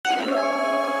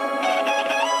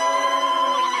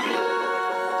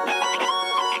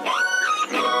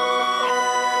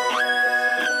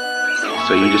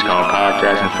So you just gonna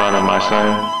podcast in front of my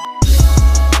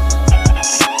son?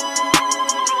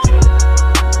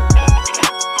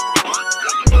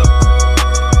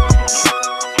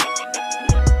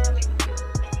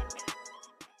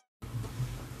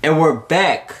 And we're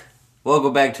back.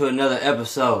 Welcome back to another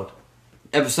episode.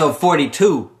 Episode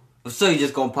 42 of So You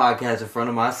Just Gonna Podcast in Front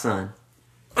of My Son.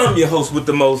 I'm your host with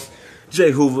the most,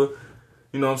 Jay Hoover.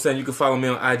 You know what I'm saying? You can follow me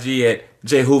on IG at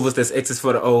Jay Hoovers. That's X's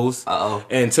for the O's. Uh-oh.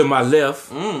 And to my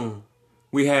left,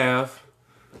 we have...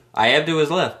 I have to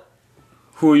his left.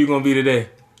 Who are you going to be today?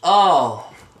 Oh.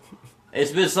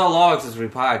 It's been so long since we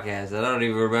podcasted. I don't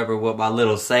even remember what my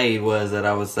little saying was that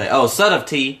I would say. Oh, son of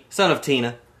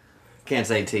Tina. Can't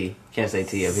say T. Can't say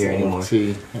T up here anymore.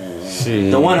 T.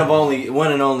 The one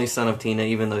and only son of Tina,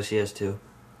 even though she has two.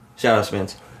 Shout out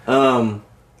Spence.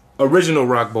 Original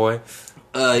Rock Boy.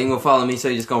 You gonna follow me, so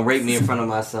you're just gonna rape me in front of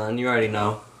my son. You already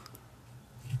know.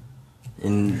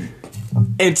 And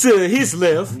to his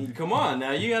left. come on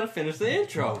now, you gotta finish the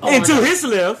intro. And to his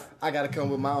left. I gotta come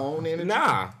with my own energy.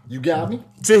 Nah. You got me?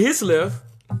 To his left,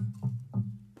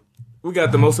 we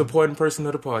got the most important person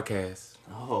of the podcast.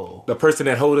 Oh. The person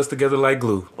that hold us together like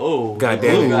glue. Oh.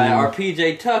 Goddamn. Our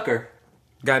PJ Tucker.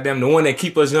 Goddamn, the one that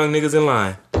keep us young niggas in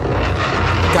line.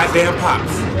 Goddamn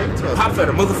Pops. Pops at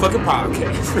a motherfucking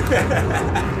podcast.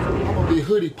 I'm gonna be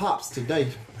Hoodie Pops today.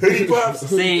 Hoodie Pops?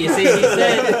 See,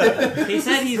 he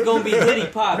said he's gonna be Hoodie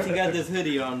Pops. He got this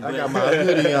hoodie on. I got my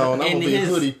hoodie on. I'm And gonna be his-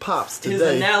 Hoodie Pops today. His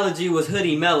analogy was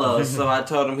Hoodie Mellow, so I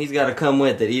told him he's gotta come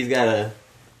with it. He's gotta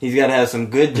have some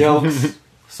good jokes,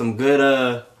 some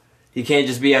good he can't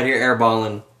just be out here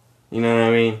airballing. You know what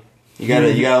I mean? You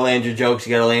gotta land your jokes, you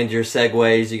gotta land your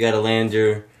segues, you gotta land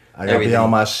your I gotta everything. be on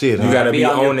my shit. Huh? You gotta be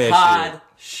on your that pod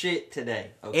shit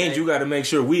today. Okay? And you gotta make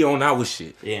sure we on our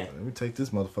shit. Yeah. Let me take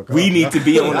this motherfucker We off. need to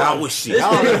be on our shit.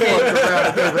 Y'all done fucked around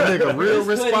and gave a nigga real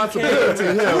This hoodie responsibility.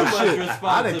 came with Hell, too much shit.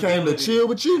 I done came to chill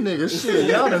with you niggas. Shit,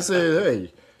 y'all done said,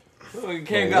 hey,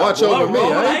 watch over me.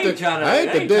 I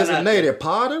ain't the designated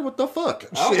potter. What the fuck?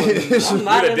 Shit. I'm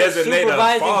not You're in the a designated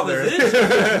supervising father.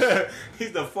 position.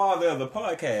 He's the father of the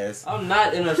podcast. I'm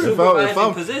not in a If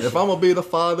supervising position. I'm gonna be the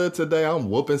father today, I'm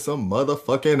whooping some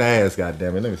motherfucking ass.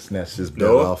 Goddamn it! Let me snatch this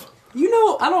belt Nope. off. You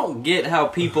know, I don't get how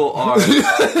people are.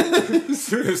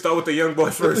 Start with the young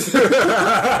boy first.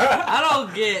 I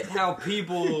don't get how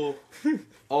people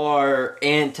are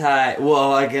anti.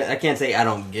 Well, I can't say I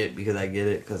don't get because I get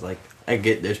it because like I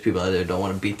get there's people out there that don't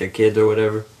want to beat their kids or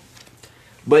whatever.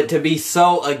 But to be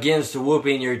so against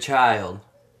whooping your child,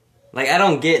 like I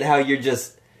don't get how you're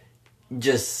just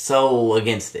so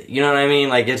against it. You know what I mean?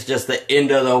 Like it's just the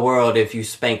end of the world if you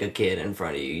spank a kid in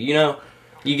front of you. You know?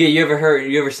 You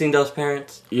ever seen those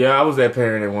parents? Yeah, I was that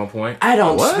parent at one point. I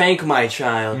don't What? spank my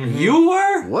child. You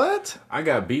were? What? I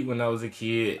got beat when I was a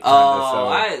kid. Oh,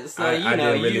 I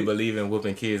didn't really believe in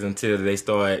whooping kids until they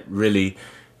started really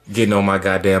getting on my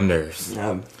goddamn nerves.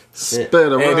 Spit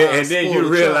around. And then you spoil the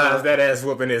realize child. that ass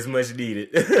whooping is much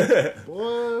needed.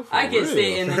 Boy, for I can real.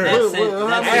 see it in that What- sense. what-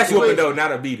 That's how Ass much whooping weight- though,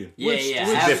 not a beating. Yeah, Which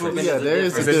ass difference? whooping Yeah, is a there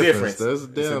is a It's a difference. difference. There's a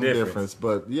It's a damn difference. difference.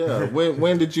 But yeah,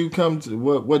 when did you come to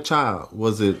what child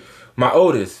was it? My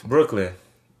oldest, Brooklyn.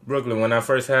 When I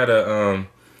first had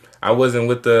I wasn't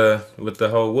with the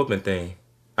whole whooping thing.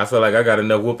 I feel like I got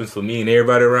enough whoopings for me and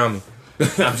everybody around me.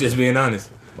 I'm just being honest.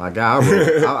 My guy,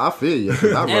 I feel you.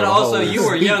 'Cause I wrote And a also, whole you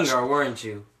were speech. younger, weren't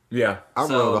you? Yeah. I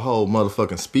So- wrote a whole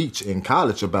motherfucking speech in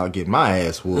college about getting my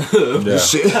ass whooped. Yeah.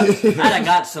 Shit. I done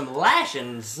got some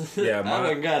lashings. Yeah, I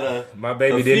done got a... My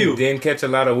baby A few. didn't catch a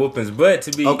lot of whoopings, but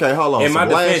to be Okay, hold on. In my Some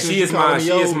defense, lashes, she you is calling my me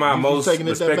she is old? my You most taking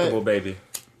it that respectable back? baby.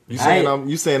 You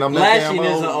saying I'm that Lashing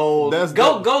damn is old. That's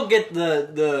Go get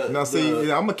the Now see, I'm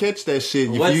gonna catch that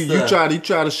shit. If What's you the-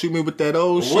 try to shoot me with that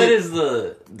old shit. What is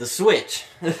the switch?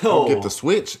 Don't get the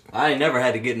switch. I ain't never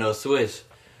had to get no switch.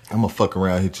 I'm gonna fuck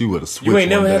around and hit you with a switch. You ain't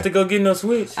never one had day. to go get no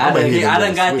switch. I gonna hit him done with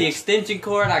a got the switch. extension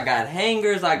cord. I got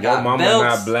hangers. I Your got mama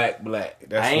belts. not black.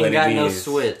 That's I ain't what got it no is.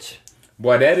 switch.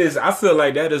 Boy, I feel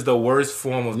like that is the worst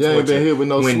form of You ain't torture. been hit with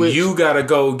no when switch? you gotta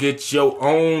go get your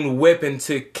own weapon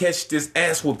to catch this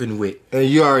ass whooping with. And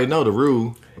you already know the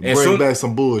rule. And Bring soon- back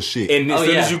some bullshit. And as Oh,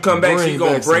 soon yeah. as you come back, Bring she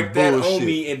gonna back some break that on bullshit.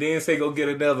 me and then say go get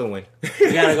another one.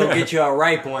 You gotta go get you a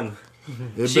ripe one.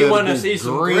 It She better want to be see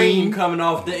some green coming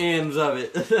off the ends of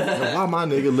it. Why my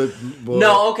nigga look? Boy,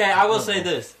 No, okay, I will say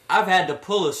this. I've had to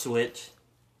pull a switch.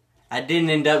 I didn't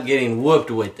end up getting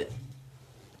whooped with it.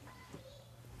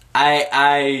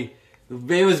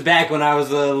 It was back when I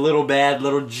was a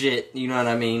little jit, you know what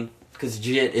I mean? Because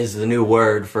jit is the new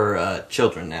word for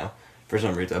children now, for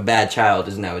some reason. A bad child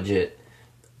is now a jit.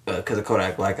 Because of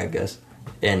Kodak Black, I guess.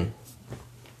 And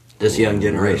this young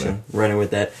generation running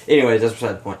with that. Anyways, that's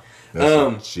beside the point.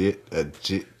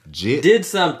 Did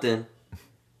something.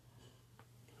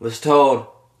 Was told,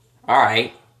 all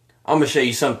right, I'm gonna show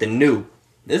you something new.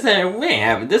 We ain't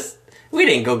having this. We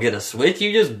didn't go get a switch.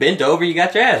 You just bent over. You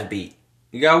got your ass beat.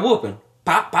 You got whooping.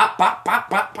 Pop, pop, pop, pop,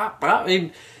 pop, pop, pop.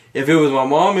 If it was my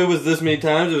mom, it was this many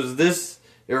times. It was this,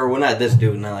 or well, not this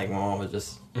dude. Not like my mom was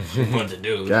just a bunch of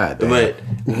dudes. God damn. But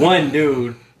one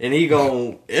dude, and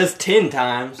it's 10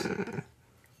 times.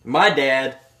 My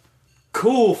dad,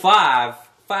 cool 5,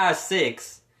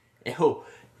 6. And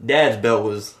dad's belt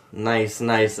was nice,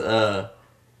 had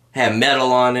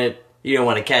metal on it. You don't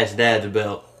want to catch dad's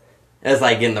belt. That's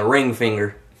like getting the ring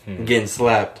finger, getting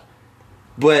slapped.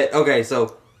 But, okay,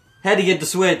 so, had to get the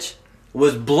switch.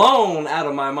 Was blown out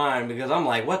of my mind because I'm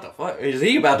like, what the fuck? Is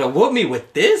he about to whoop me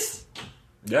with this?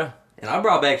 Yeah. And I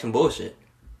brought back some bullshit.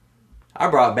 I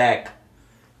brought back,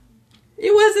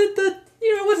 it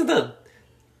wasn't the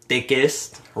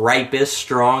thickest, ripest,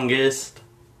 strongest,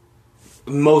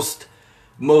 most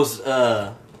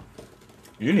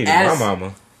you needed my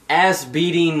mama. Ass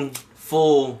beating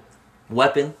full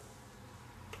weapon.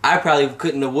 I probably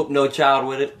couldn't have whooped no child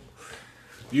with it.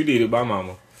 You needed my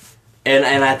mama. And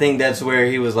I think that's where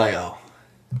he was like, oh,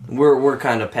 we're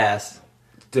kind of past.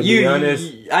 To be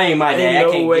honest, I ain't my dad.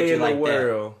 I can't get you like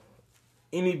that.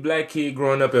 Any black kid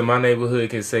growing up in my neighborhood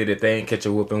can say that they ain't catch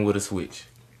a whooping with a switch.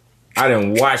 I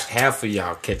done watched half of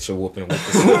y'all catch a whooping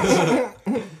with the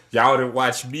switch. Y'all done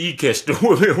watch me catch the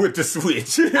whooping with the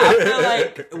switch. I feel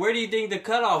like, where do you think the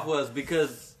cutoff was?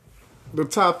 Because the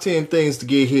top 10 things to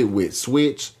get hit with: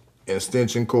 switch,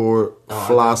 extension cord,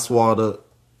 fly swatter,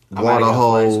 water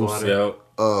hose, yep.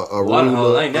 A water ruler,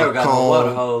 hose. I ain't never got no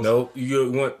water hose. Nope, you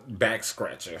want back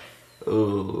scratcher.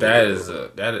 Ooh.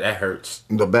 That hurts.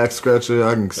 The back scratcher,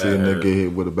 I can see a nigga get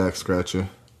hit with a back scratcher.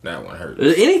 That one hurts.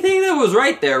 Anything that was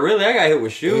right there, really. I got hit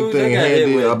with shoes. Anything I got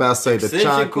hit with I'm about to say the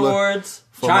chancla. cords.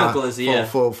 Chanclas, yeah.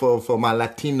 For my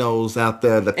Latinos out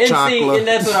there, the and chancla. See, and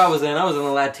that's what I was in. I was in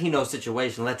a Latina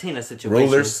situation.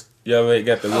 Rulers. You ever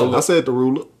got the ruler? I said the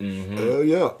ruler. Mm-hmm. Hell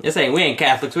yeah. This ain't, we ain't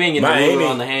Catholics. We ain't getting the ruler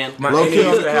on the hand. My auntie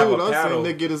used to have a I paddle.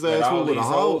 seen nigga get his ass with a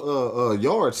whole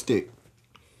yardstick.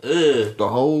 Ugh. The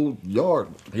whole yard.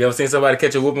 You ever seen somebody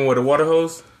catch a whooping with a water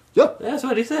hose? Yep. That's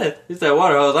what he said. He said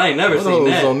water hose. I ain't never Water seen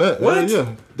hose that. on that. What?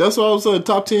 Yeah. That's what I was saying.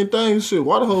 Top 10 things. Shit.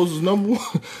 Water hose is number one.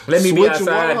 Let me be Switching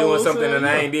outside water doing hose, something and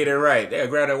I yeah. ain't did it right. They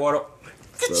grab that water.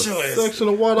 Get your ass. Section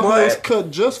of water hose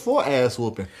cut just for ass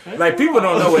whooping. Like, people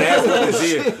don't know what ass whoopings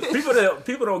is.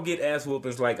 People don't get ass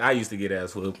whoopings like I used to get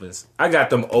ass whoopings. I got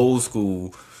them old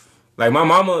school. Like, my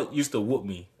mama used to whoop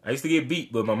me. I used to get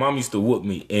beat, but my mom used to whoop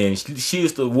me. And she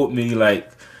used to whoop me like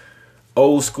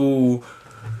old school.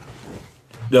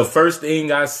 The first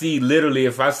thing I see, literally,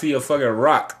 if I see a fucking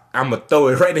rock, I'ma throw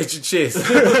it right at your chest.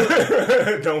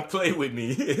 Don't play with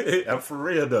me. I'm for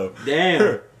real, though.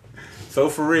 Damn. So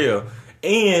for real.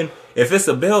 And if it's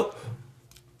a belt,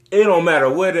 it don't matter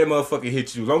where that motherfucker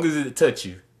hit you, as long as it touch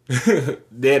you.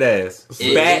 Dead ass.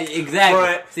 Back, exactly.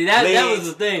 front, See, that legs. was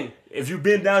the thing. If you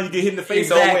bend down, you get hit in the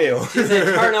face. Exactly. Oh well. She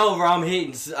said, "Turn over. I'm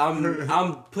hitting.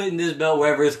 I'm putting this belt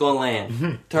wherever it's gonna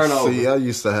land. Turn over." See, I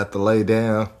used to have to lay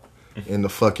down in the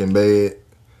fucking bed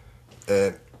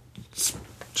and just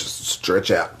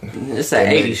stretch out. It's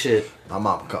that 80 shit. My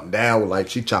mom come down with like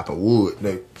she chopping wood.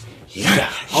 Nigga.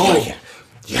 Yeah.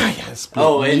 Yeah.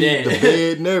 Oh, and then the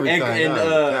bed and everything.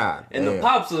 And the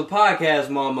pops of the podcast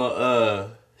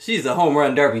mama, she's a home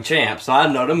run derby champ, so I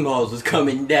know them hoes was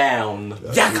coming down.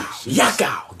 Yaka.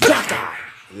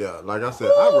 Yeah, like I said,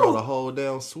 I wrote a whole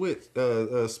damn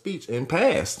speech and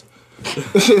passed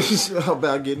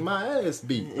about getting my ass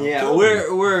beat. Yeah,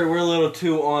 we're a little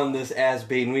too on this ass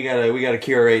beating. We gotta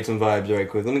curate some vibes right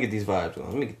quick. Let me get these vibes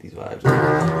on.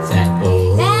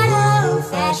 That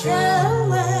old-fashioned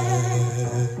word.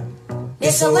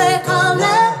 It's a word called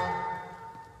love.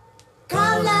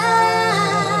 Called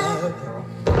love.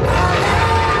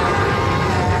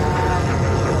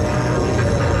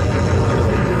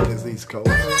 It's East Coast.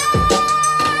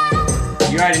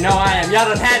 You already know I am. Y'all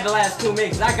done had the last 2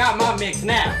 mixes. I got my mix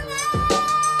now.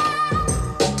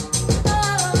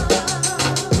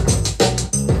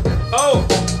 Oh,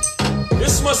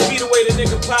 this must be the way the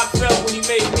nigga Pop felt when he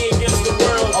made Me Against the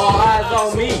World. All eyes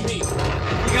on me.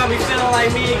 You got me feeling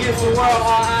like Me Against the World.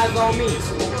 All eyes on me.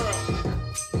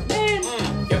 Man,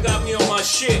 y'all got me on my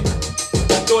shit.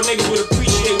 Thought niggas would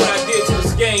appreciate what I did to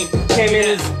this game. Came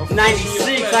in as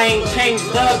 96. I ain't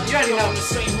changed up. You already know. The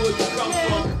same hood you come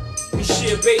from. We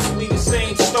share basically the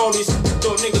same stories.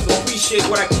 Thought niggas appreciate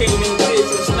what I came in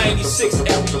with since 96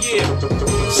 every year.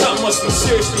 Something must be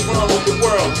seriously wrong with the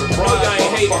world. I know y'all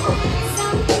ain't hating.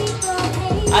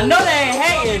 I know they ain't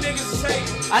hating. Niggas is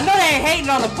hating. I know they ain't hating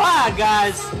on the pod,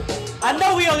 guys. I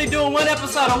know we only doing one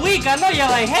episode a week. I know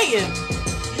y'all ain't hating.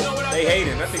 They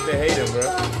hating. I think they hating, bro.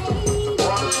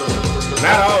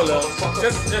 Not all of them.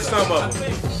 Just some of them.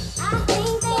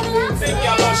 Think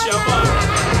y'all lost your mind.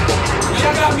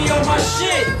 Y'all got me on my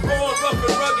shit. Born rough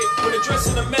and rugged, when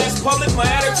addressing the mass public, my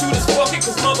attitude is fuck it,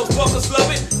 cause motherfuckers love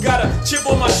it. Got a chip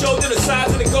on my shoulder the size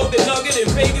of the golden nugget in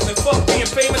Vegas, and fuck being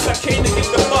famous, I came to get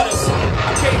the butters.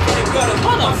 I came from the gutter.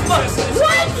 Motherfucker,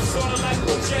 what?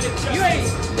 You ain't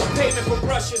payment for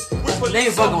brushes with police They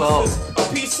ain't fucking with hoes. officers. A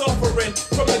peace offering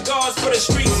from the guards for the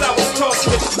streets I was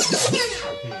tossing.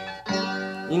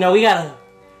 You know, I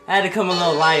had to come a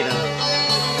little lighter.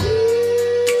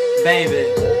 Baby.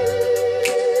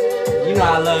 You know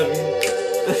I love you.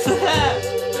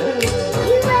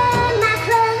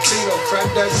 Tino, crack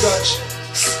that Dutch.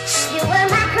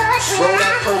 Throw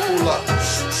that purple up.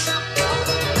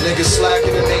 Niggas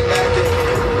slacking and they macking.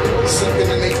 Simping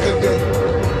and they pimping.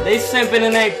 They simping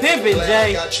and they pimping, Jay.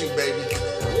 I got you, baby.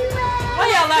 Why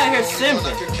y'all out here simping? I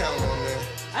can count on, man.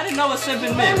 I didn't know what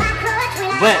simping meant.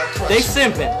 But they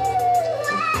simping.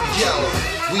 Yo,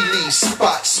 we leave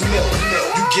spots milk.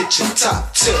 You get your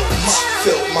top tilt. My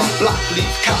fill, my block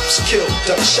leave cops killed.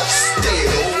 Duck shots still. You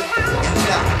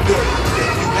not built.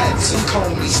 You had some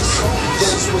conies.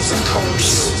 Those was a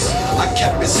conies. I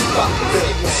kept it spot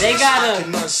built. They gotta.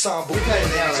 An ensemble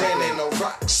band ain't no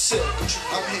rock silk.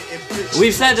 I'm hitting bitches.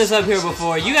 We've said this up here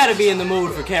before. You gotta be in the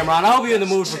mood for Cameron. I hope you're in the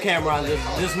mood for Cameron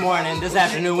this morning, this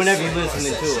afternoon, whenever you're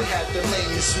listening to it.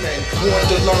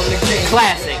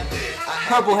 Classic.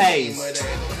 Purple Haze.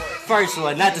 First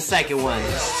one, not the second one.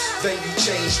 Then you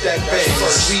change that band.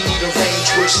 First, we need a range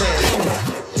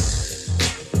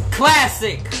with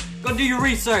Classic. Go do your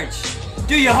research.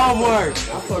 Do your homework.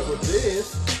 I fuck with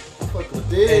this. I fuck with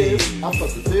this. I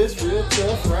fuck with this real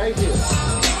tough right here.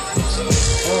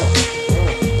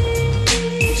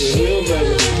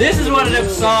 This is one of them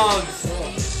songs.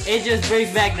 It just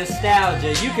brings back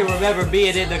nostalgia. You can remember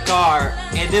being in the car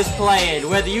and this playing,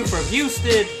 whether you from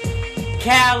Houston,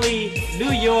 Cali,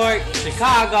 New York,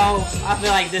 Chicago. I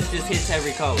feel like this just hits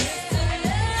every coast.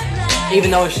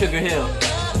 Even though it's Sugar Hill.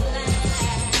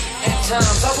 At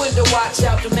times, I went to watch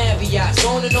out the Marriotts.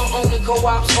 Owning or owning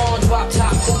co-ops, on drop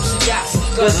top, hoops and yachts.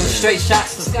 Guzzling straight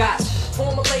shots to scotch.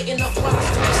 Formulating the plots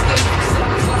to escape the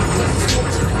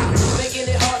making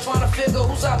it hard trying to figure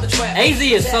who's out the trap. AZ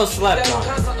is so slept on.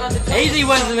 AZ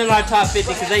wasn't in our top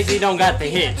 50 because AZ don't got the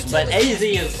hits. But AZ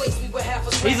is...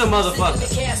 He's a motherfucker.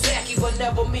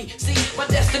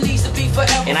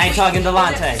 And I ain't talking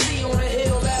Delonte.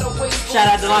 Shout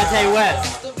out Delonte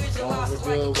West.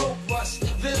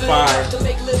 Fire.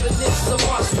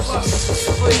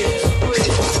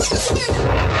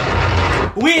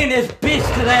 We in this bitch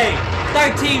today.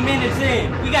 13 minutes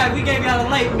in. We gave y'all a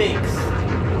late mix.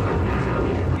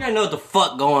 You gotta know what the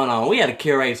fuck going on. We had to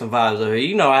curate some vibes over here.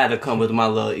 You know I had to come with my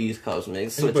little East Coast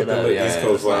mix. Switch it up. East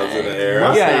Coast vibes in the air. You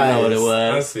already know what it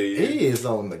was. I see you. He is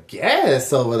on the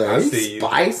gas over there. I He's see you.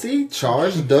 spicy,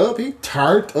 charged up, he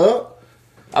turned up.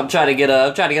 I'm trying to get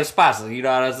a sponsor. You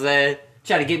know what I'm saying?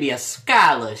 Trying to get me a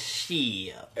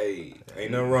scholarship. Hey,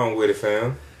 ain't nothing wrong with it,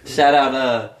 fam. Shout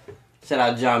out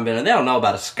John Bennett. They don't know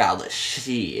about a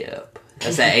scholarship.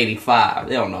 That's at 85.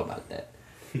 They don't know about that.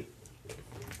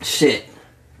 Shit.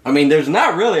 I mean, there's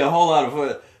not really a whole lot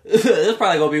of... This is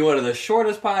probably going to be one of the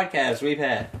shortest podcasts we've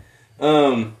had.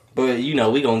 But, you know,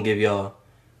 we going to give y'all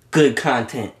good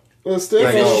content. Well, it's still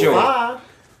Like gonna sure. fly.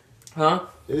 Huh?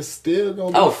 It's still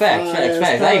gonna be Oh, facts.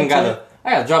 I even gotta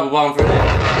drop a bomb for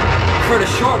that. For the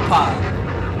short pod.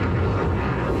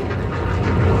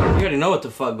 You already know what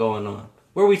the fuck going on.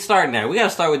 Where we starting at? We gotta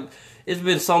start with... It's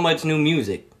been so much new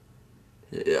music.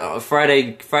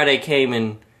 Friday came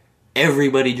and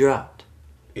everybody dropped.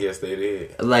 Yes, they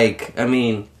did. Like, I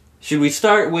mean, should we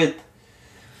start with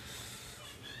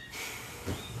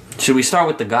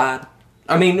the God?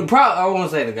 I mean, I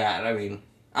won't say the God. I mean,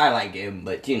 I like him,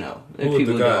 but you know, there's Who is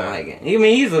people the who don't God? like him. I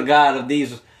mean, he's the God of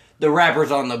the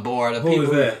rappers on the board. The Who people is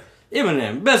that?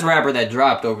 Eminem, best rapper that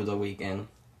dropped over the weekend.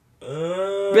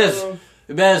 Best.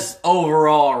 Best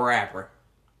overall rapper.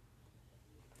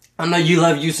 I know you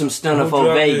love you some Stunner for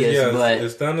Vegas, but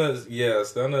Stunner.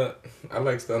 I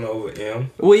like Stunner over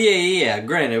M. well, yeah,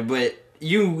 granted, but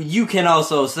you can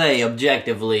also say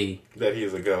objectively That he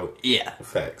is a goat. yeah.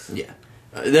 Facts. Yeah,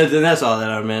 that's all that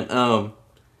I meant.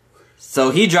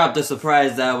 So he dropped a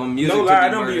surprise album. Music No to lie, be I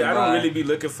don't Murdered really be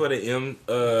looking for the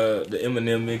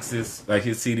Eminem mixes, like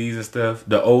his CDs and stuff.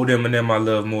 The old Eminem I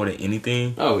love more than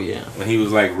anything. Oh yeah, When he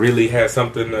was like really had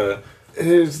something to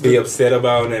be upset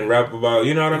about and rap about.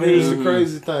 You know what I mean? Here's the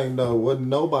crazy thing, though. Wasn't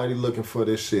nobody looking for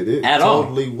this shit. It At all.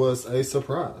 totally was a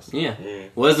surprise. Yeah.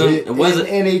 Wasn't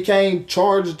and he came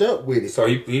charged up with it. So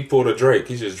he pulled a Drake.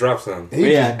 He just dropped something.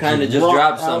 He kind of just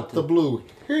dropped out something. the blue.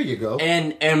 Here you go.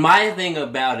 And my thing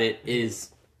about it is,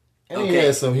 And he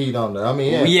had some heat on there. I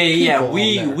mean,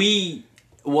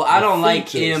 Well, I don't like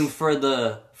features. him for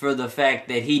the fact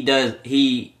that he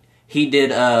did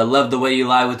Love the Way You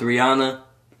Lie with Rihanna,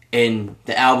 and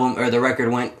the album or the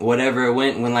record went whatever it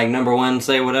went, like number 1,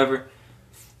 say whatever,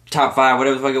 top 5,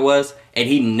 whatever the fuck it was, and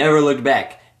he never looked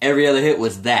back. Every other hit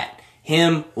was that.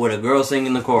 Him with a girl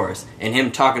singing the chorus and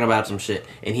him talking about some shit,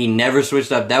 and he never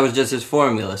switched up. That was just his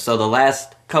formula. So the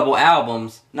last couple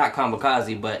albums, not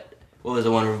Kamikaze, but what was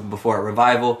the one before it?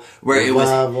 Revival, where it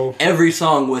was every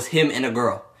song was him and a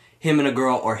girl,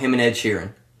 or him and Ed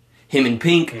Sheeran, him and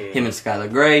Pink, him and Skylar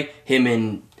Grey, him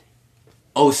and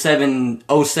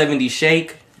 070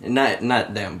 Shake,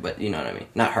 not them, but you know what I mean,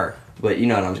 not her, but you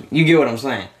know what you get what I'm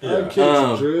saying.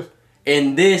 Yeah.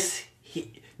 And this,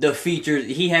 the features,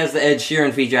 he has the Ed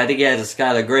Sheeran feature. I think he has a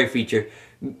Skylar Grey feature.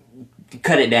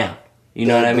 Cut it down. You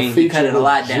know what I mean? He cut it a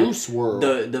lot down. Juice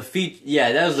WRLD. The feature,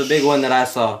 yeah, that was the big one that I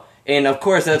saw. And of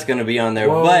course that's going to be on there.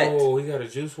 Whoa, but he got a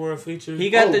Juice WRLD feature. He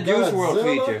got the Juice Godzilla?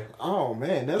 WRLD feature. Oh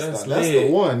man, that's the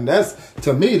lit. one. That's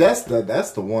to me. That's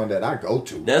the one that I go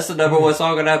to. That's the number 1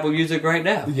 song on Apple Music right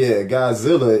now. Yeah,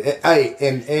 Godzilla. Hey,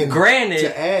 and Granted,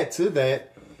 to add to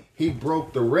that, he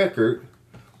broke the record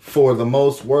for the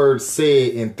most words said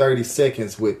in 30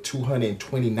 seconds with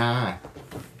 229.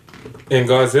 And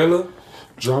Godzilla.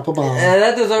 Drop a bomb.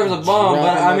 that deserves a bomb. Drop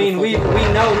But a I mean, we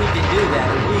motherfucker. know he can do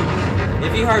that.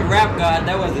 If you heard Rap God,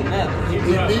 that wasn't nothing. He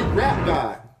beat Rap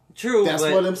God. True, That's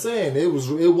but, what I'm saying. It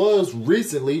was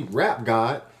recently Rap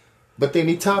God, but then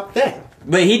he topped that.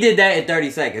 But he did that in 30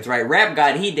 seconds, right? Rap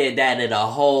God, he did that in a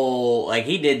whole,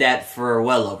 he did that for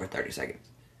well over 30 seconds.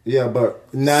 Yeah,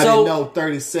 but now So- you know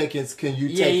 30 seconds. Can you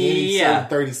take any yeah. certain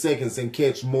 30 seconds and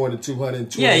catch more than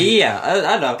 228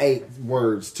 I know.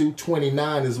 words?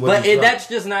 229 is what. But he dropped. that's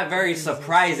just not very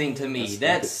surprising to me.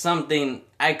 That's something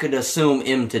I could assume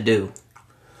him to do.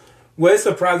 Well, it's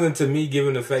surprising to me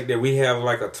given the fact that we have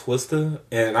like a Twister,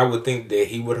 and I would think that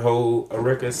he would hold a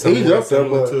record He's somewhere up there,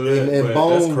 similar but to that. and but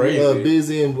Bone, that's crazy.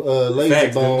 Busy and Lazy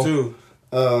Facts, them Bone. too.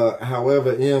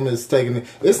 However, M is taking it.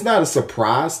 It's not a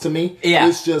surprise to me. Yeah.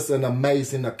 It's just an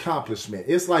amazing accomplishment.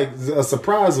 It's like a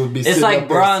surprise would be. It's sitting like up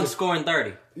there Bron scoring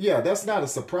 30 Yeah, that's not a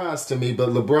surprise to me. But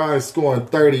LeBron scoring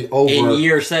 30 over in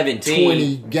year 17.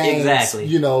 20 games,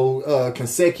 Exactly.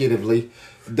 consecutively.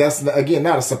 That's again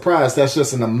not a surprise. That's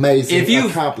just an amazing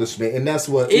accomplishment, and that's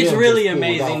what It's M really just pulled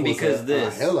amazing off was because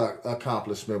a hella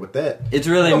accomplishment with that. It's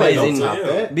really Nobody amazing don't top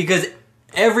that. because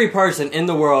every person in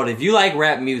the world, if you like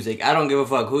rap music, I don't give a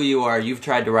fuck who you are, you've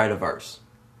tried to write a verse.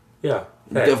 Yeah.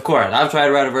 Of course, I've tried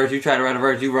to write a verse, you tried to write a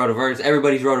verse, you wrote a verse,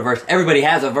 everybody's wrote a verse. Everybody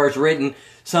has a verse written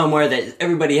somewhere that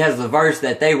everybody has the verse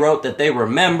that they wrote that they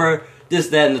remember, this,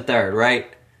 that, and the third,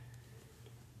 right?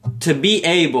 To be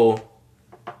able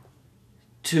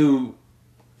to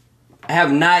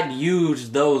have not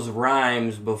used those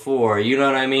rhymes before, you know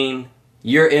what I mean?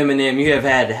 You're Eminem, you have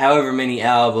had however many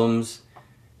albums,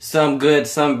 some good,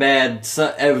 some bad,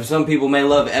 some people may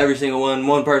love every single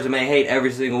one person may hate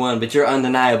every single one, but you're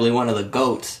undeniably one of the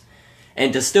GOATs.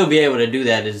 And to still be able to do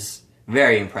that is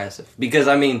very impressive. Because,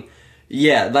 I mean,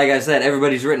 yeah, like I said,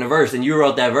 everybody's written a verse, and you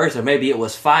wrote that verse, and maybe it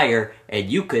was fire, and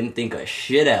you couldn't think of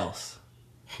shit else.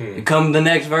 Come the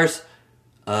next verse,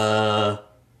 well,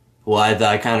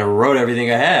 I kind of wrote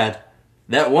everything I had.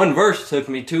 That one verse took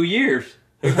me 2 years.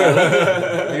 You know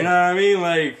what I mean?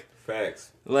 Like, facts.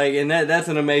 Like, and that's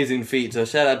an amazing feat. So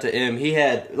shout out to M. He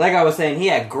had, like I was saying, he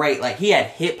had great, he had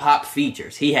hip hop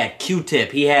features. He had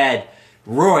Q-Tip. He had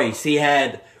Royce. He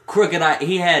had Crooked Eye.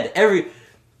 He had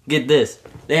get this.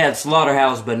 They had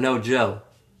Slaughterhouse, but no Joe.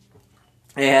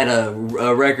 They had a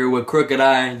record with Crooked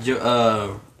Eye,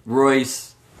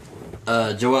 Royce,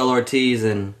 Joel Ortiz,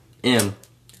 and M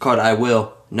called I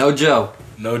Will. No Joe.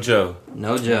 No Joe.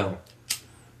 No Joe.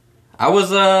 I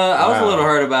was a little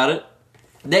hurt about it.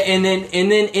 And then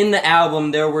in the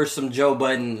album there were some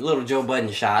little Joe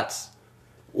Budden shots.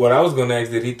 What I was gonna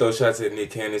ask, did he throw shots at Nick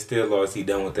Cannon still, or is he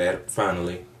done with that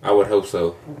finally? I would hope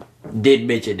so. Did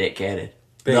bitch a Nick Cannon.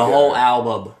 Thank The God. whole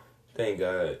album. Thank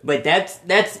God. But that's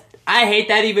I hate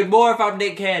that even more if I'm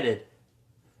Nick Cannon.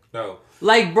 No.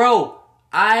 Like, bro,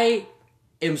 I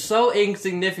am so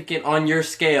insignificant on your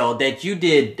scale that you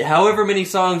did however many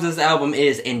songs this album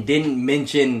is and didn't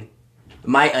mention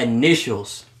my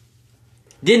initials.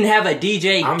 Didn't have a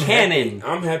DJ Cannon.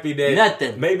 I'm happy that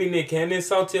nothing. Maybe Nick Cannon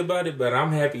salty about it, but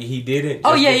I'm happy he didn't.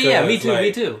 Oh just yeah, because,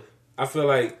 me too. I feel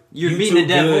like You're you beating too a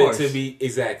dead good horse. to be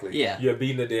exactly. Yeah. You're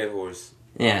beating a dead horse.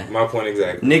 Yeah. My point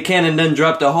exactly. Nick Cannon done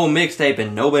dropped a whole mixtape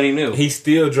and nobody knew. He's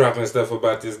still dropping stuff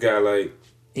about this guy. Like,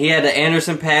 He had the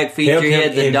Anderson .Paak feature. Help He him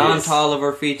had the end Don this.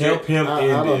 Toliver feature. help him I in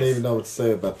don't this. even know what to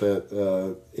say about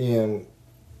that. Ian,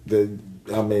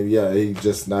 I mean, yeah, he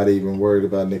just not even worried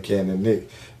about Nick Cannon.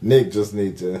 Nick just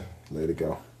need to let it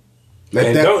go. Let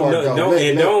And that don't, part no, go. no, Let-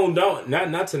 and let-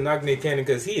 don't, not to knock Nick Cannon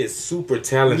because he is super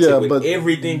talented Yeah, with but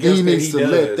everything he else that needs he to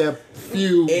does. let that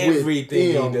feud Everything he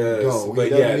with him does. go. But he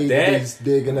doesn't yeah, need that- to be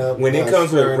digging up when it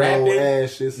comes with stirring rapping, old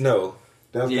ashes. No,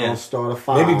 That's Yeah. gonna start a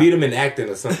fire. maybe beat him in acting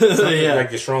or something. Something Yeah.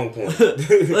 like your strong point.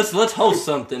 Let's host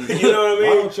something. You know what I Why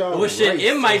mean? don't y'all Well, shit, race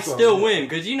M or might something? still win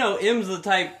because you know M's the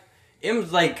type.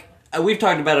 M's like we've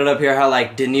talked about it up here. How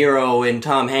like De Niro and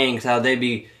Tom Hanks, how they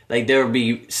be like there would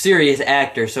be serious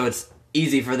actors, so it's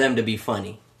easy for them to be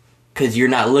funny because you're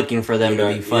not looking for them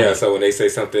to be funny. Yeah, so when they say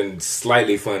something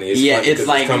slightly funny, it's funny it's 'cause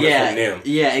like coming yeah, from them.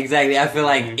 yeah, exactly. I feel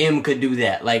like M could do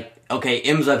that. Like, okay,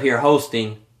 M's up here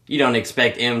hosting. You don't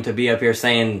expect M to be up here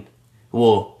saying,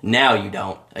 "Well, now you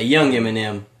don't." A young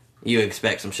Eminem, you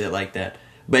expect some shit like that,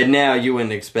 but now you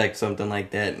wouldn't expect something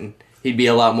like that, and he'd be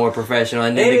a lot more professional.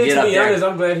 And then And to get to up be there, honest,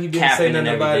 I'm glad he didn't say capping nothing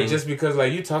and about it everything. just because,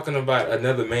 like, you talking about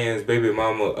another man's baby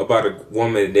mama, about a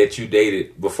woman that you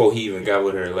dated before he even got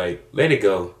with her. Like, let it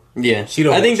go. yeah, She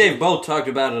don't I think want you. they've both talked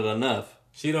about it enough.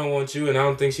 She don't want you, and I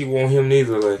don't think she want him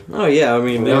neither. Like, Oh yeah, I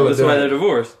mean Y'all that's are why done. they're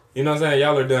divorced. you know what I'm saying?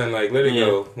 Y'all are done. Like, let it Yeah.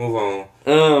 go. Move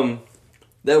on.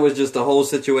 That was just a whole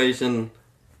situation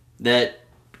that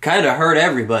kind of hurt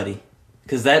everybody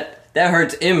because that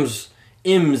hurts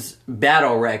M's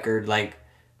battle record. Like,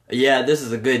 yeah, this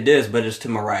is a good diss, but it's to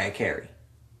Mariah Carey.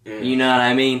 You know what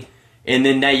I mean? And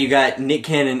then now you got Nick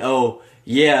Cannon. Oh,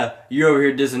 yeah, you're over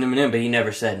here dissing Eminem, but he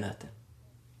never said nothing.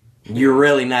 You're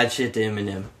really not shit to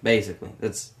Eminem, basically.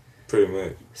 That's Pretty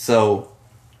much. so.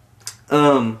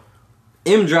 M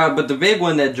dropped, but the big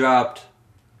one that dropped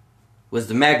was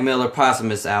the Mac Miller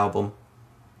Posthumous album.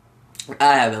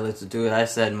 I haven't listened to it. I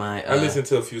said my I listened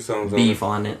to a few songs beef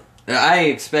on it. on it. I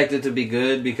expect it to be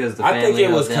good because the I family think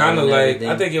it was held down kind of and like everything.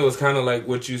 I think it was kind of like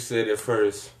what you said at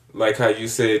first, like how you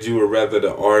said you would rather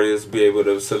the artist be able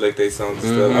to select their songs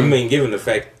and stuff. I mean, given the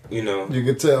fact you know, You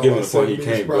can tell Given when the point some he of these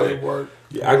can't probably play. work.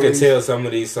 I could tell some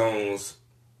of these songs.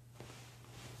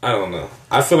 I don't know.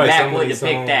 I feel like Mac some of wouldn't these have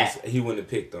picked songs that. he wouldn't have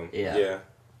picked them. Yeah.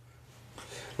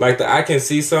 Like the I Can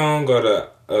See song or the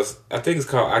I think it's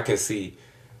called I Can See,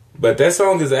 but that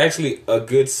song is actually a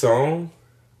good song.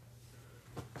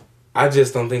 I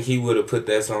just don't think he would have put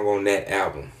that song on that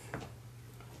album.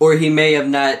 Or he may have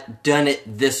not done it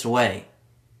this way.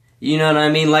 You know what I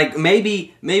mean? Like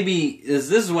maybe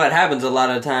this is what happens a lot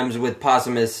of times with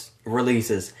posthumous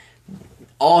releases.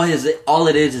 All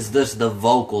it is just the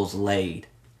vocals laid.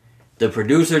 The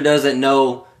producer doesn't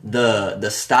know the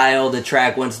style the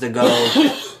track wants to go.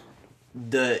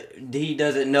 He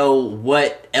doesn't know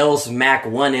what else Mac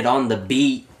wanted on the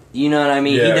beat. You know what I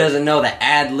mean? Yeah. He doesn't know the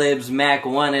ad libs Mac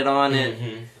wanted on it.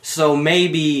 So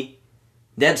maybe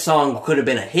that song could have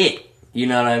been a hit. You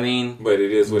know what I mean? But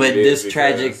it is what But it is. this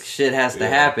tragic because- shit has to yeah.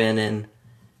 happen,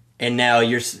 and now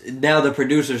now the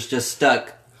producer's just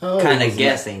stuck, How old kind was of Mac?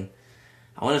 guessing.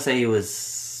 I want to say he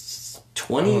was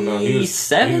don't know. He was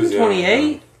 27, young,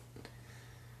 28.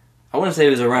 I want to say he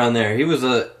was around there. He was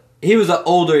an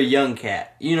older young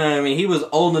cat. You know what I mean? He was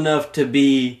old enough to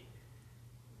be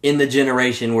in the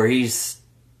generation where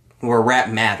rap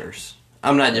matters.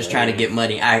 I'm not just trying to get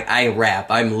money. I rap.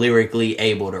 I'm lyrically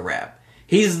able to rap.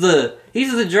 He's the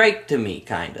Drake to me,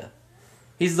 kinda.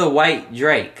 He's the white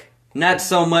Drake. Not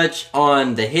so much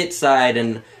on the hit side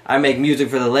and I make music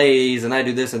for the ladies and I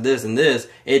do this and this and this.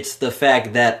 It's the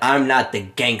fact that I'm not the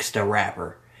gangsta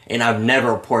rapper. And I've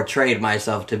never portrayed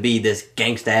myself to be this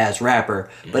gangsta ass rapper,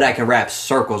 but I can rap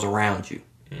circles around you.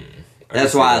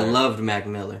 That's why I loved Mac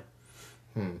Miller.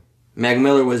 Mac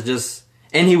Miller was just,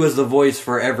 and he was the voice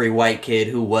for every white kid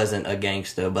who wasn't a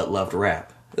gangsta but loved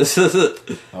rap.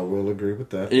 I will agree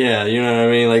with that. Yeah, you know what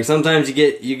I mean? Like sometimes you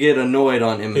get annoyed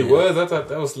on Eminem. He was. I thought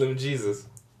that was Slim Jesus.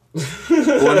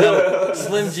 Well, no,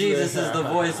 Slim Jesus is the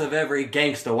voice of every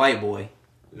gangsta white boy.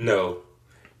 No,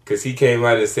 because he came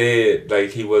out and said like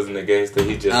he wasn't a gangster.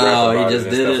 He just rapped Oh, he about just it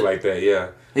and did stuff it? like that. Yeah.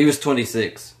 He was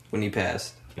 26 when he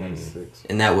passed. 26.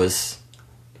 And that was,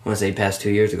 I want to say he passed 2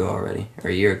 years ago already. Or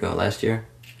a year ago, last year.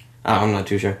 I'm not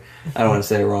too sure. I don't want to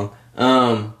say it wrong.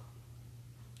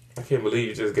 I can't believe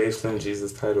you just gave Slim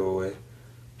Jesus title away.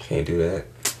 Can't do that.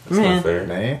 That's Man. not fair.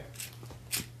 Man.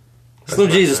 Slim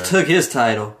not Jesus fair. took his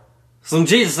title. Slim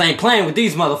Jesus ain't playing with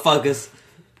these motherfuckers.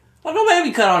 Oh, don't make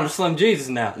me cut on the Slim Jesus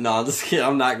now. No, I'm just kidding.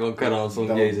 I'm not gonna cut on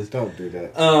Slim Jesus. Don't do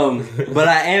that. But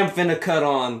I am finna cut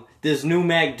on this new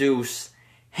Mac Deuce,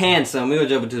 Handsome. We're gonna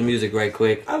jump into the music right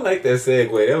quick. I like that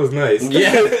segue. That was nice.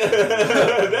 Yeah.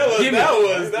 that was Give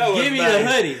me nice. the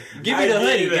hoodie. Give me the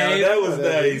hoodie, Gabe. That was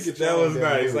nice. That was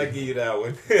nice. I give you that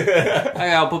one. I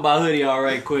gotta put my hoodie on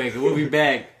right quick. We'll be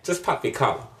back. Just pop your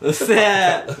collar.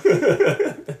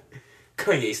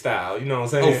 Kanye style, you know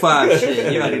what I'm saying? 05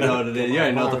 shit. You already know what it is. You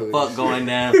already know what the fuck going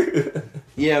down.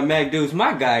 Yeah, Mac Deuce,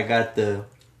 my guy got the...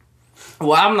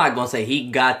 Well, I'm not gonna say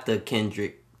he got the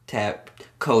Kendrick tap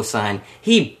cosign.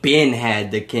 He been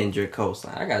had the Kendrick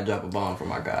cosign. I gotta drop a bomb for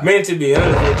my guy. Man, to be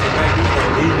honest with you, Mac Deuce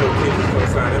don't need no Kendrick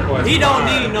cosign. That boy's He don't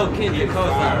fire. need no Kendrick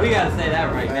cosign. We gotta say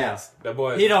that right now. That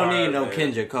boy He don't fire, need no man.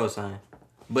 Kendrick cosign.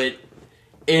 But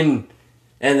and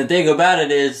the thing about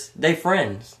it is they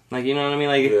friends. Like, you know what I mean?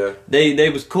 Like, Yeah. they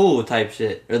was cool type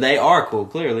shit. Or they are cool,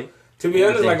 clearly. To be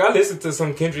honest, like, I listen to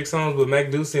some Kendrick songs, but Mac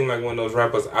Deuce seemed like one of those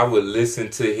rappers I would listen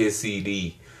to his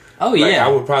CD. Oh, Like, yeah. I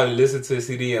would probably listen to his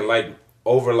CD and like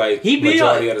over like He be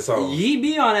majority on, of the songs. he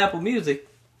be on Apple Music.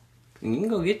 You can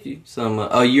go get you some.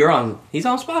 He's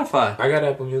on Spotify. I got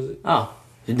Apple Music. Oh,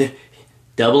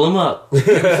 double him up. Give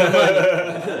him some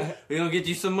money. We gonna get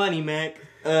you some money, Mac.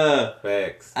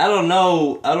 Facts. I don't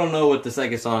know what the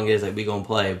second song is that we gonna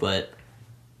play, but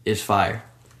it's fire.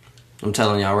 I'm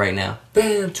telling y'all right now.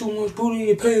 Bam, too much booty in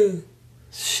your pants.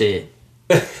 Shit.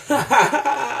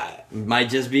 Might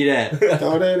just be that.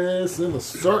 Throw that ass in a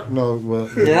circle. No,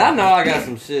 but Yeah, I know I got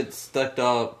some shit tucked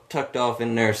off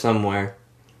in there somewhere.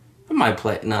 I might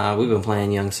play. Nah, we've been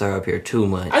playing Young Sir up here too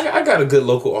much. I got a good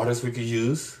local artist we could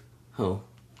use. Who?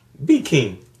 B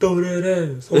King. Throw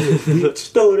that ass. Hold up,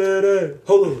 bitch. Throw that ass.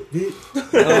 Hold up, bitch.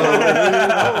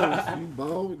 you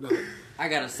bold. I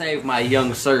gotta save my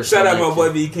Young Sir. Shout out my selection.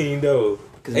 boy B King though.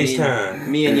 'Cause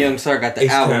H-Town. Me and Young Sir got the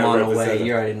H-Town album on the way. representing.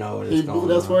 You already know what it's going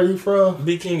That's on. where he from.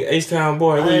 B King H-Town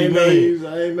boy. What I do you ain't know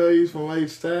mean? he's from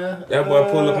H-Town. That boy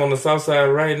pull up on the south side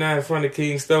right now in front of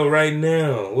King Stowe right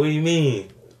now. What do you mean?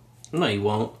 No, you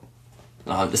won't.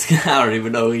 No, I'm just. I don't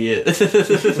even know who he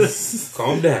is.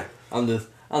 Calm down. I'm just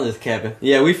capping.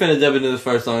 Yeah, we finna jump into this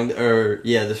first song.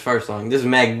 This first song. This is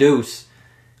Mac Deuce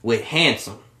with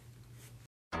Handsome.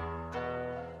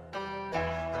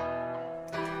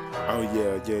 Oh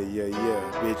yeah.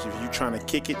 Bitch, if you trying to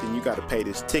kick it, then you gotta pay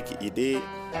this ticket, you dig?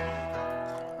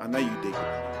 I know you dig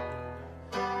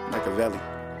it. Machiavelli.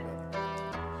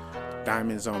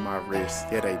 Diamonds on my wrist,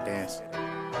 yeah they dancing.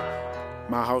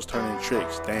 My house turning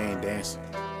tricks, they ain't dancing.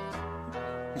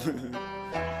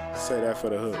 Say that for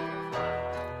the hood.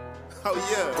 Oh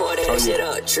yeah. Boy, that shit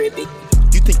up, trippy.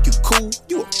 You think you cool?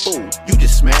 You a fool. You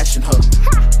just smashing her.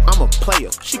 I'm a player.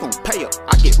 She gon' pay up.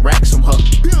 I get racks from her.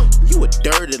 You a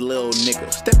dirty little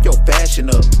nigga. Step your fashion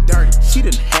up. Dirty. She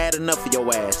done had enough of your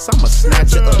ass. I'ma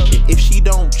snatch her up. If she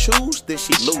don't choose, then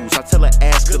she lose. I tell her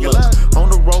ass good luck. On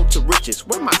the road to riches.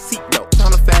 Where my seatbelt?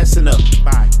 Time to fasten up.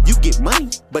 Bye. You get money,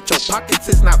 but your pockets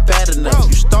is not fat enough.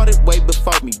 You started way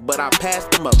before me, but I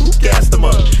passed them up. Who gassed them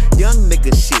up? Young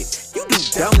nigga shit. You do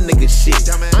dumb nigga shit.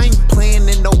 I ain't playing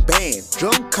in no band.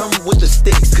 Drum come with the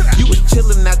sticks. You was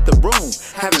chillin' at the room,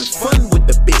 having fun with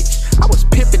the bitch. I was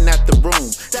pimping at the room,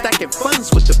 stacking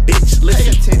funds with the bitch.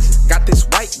 Listen, got this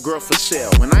white girl for sale,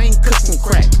 and I ain't cooking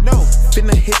crack. No,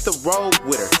 finna hit the road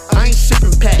with her. I ain't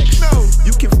shipping packs. No,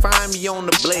 you can find me on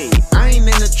the blade. I ain't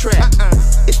in the trap.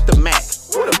 It's the Mac.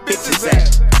 Where the bitches at?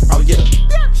 Oh yeah.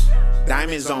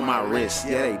 Diamonds on my wrist,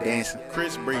 yeah they dancing.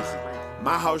 Chris Breezy.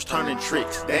 My house turning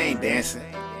tricks, they ain't dancing.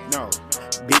 No,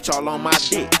 bitch all on my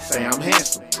dick, say I'm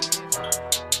handsome.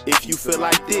 If you feel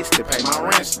like this, then pay my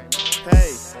ransom.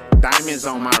 Hey, diamonds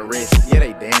on my wrist, yeah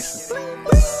they dancing.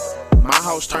 My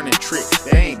house turning tricks,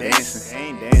 they ain't dancing. They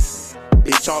ain't dancing.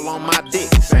 Bitch all on my dick,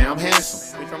 say I'm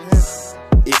handsome.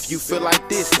 If you feel like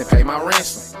this, then pay my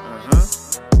ransom.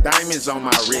 Diamonds on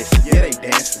my wrist, yeah they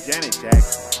dancing. Janet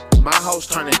Jackson. My house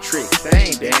turning tricks, they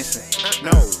ain't dancing.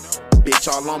 No, bitch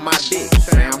all on my dick,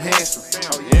 say I'm handsome.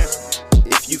 Oh yeah.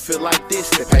 If you feel like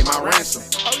this, then pay my ransom.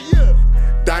 Oh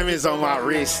yeah. Diamonds on my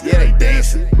wrist, yeah they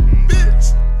dancing.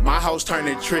 Bitch. My house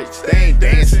turning tricks, they ain't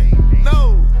dancing.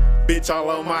 No. Bitch all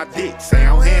on my dick, say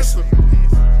I'm handsome.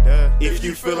 If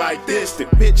you feel like this, then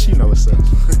bitch, you know what's up.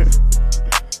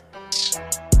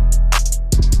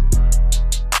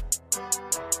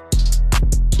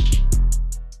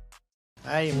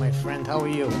 Hey, my friend, how are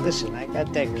you? Listen, I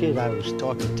got that kid I was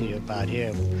talking to you about here.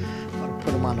 I'm gonna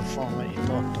put him on the phone, let you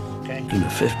talk to him, okay? In the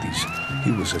 50s,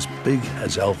 he was as big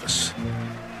as Elvis.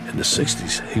 In the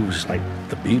 60s, he was like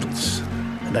the Beatles.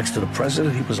 And next to the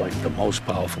president, he was like the most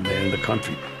powerful man in the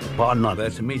country. Pardon, not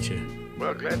glad to meet you.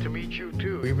 Well, glad to meet you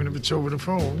too, even if it's over the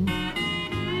phone.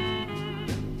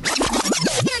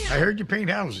 I heard you paint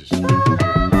houses. Let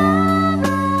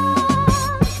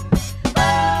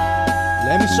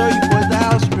me show you boys the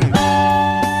house paint.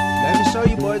 Let me show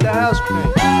you boys the house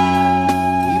paint.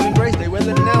 Even Grace, they will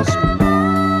announce me.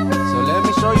 So let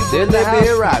me show you boys the house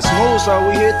paint. Ride smooth, so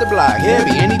we hit the block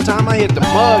heavy. Anytime I hit the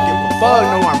mug, if a bug,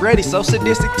 know I'm ready. So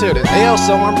sadistic to the hell,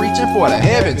 so I'm reaching for the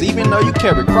heavens. Even though you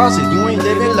carry crosses, you ain't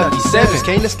living lucky sevens.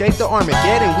 Can't escape the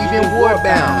Armageddon, we been war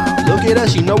bound. Look at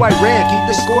us, you know I ran, keep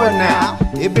the score now.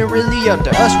 It been really up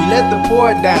to us, we let the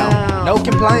pour down. No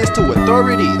compliance to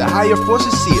authority, the higher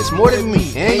forces see it's more than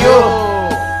me and you.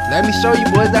 Let me show you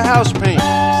boys the house paint,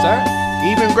 sir.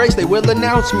 Even Grace, they will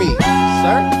announce me,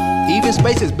 sir. Even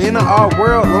space has been an odd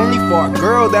world, only for a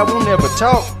girl that will never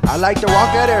talk. I like to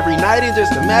walk out every night and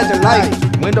just imagine life.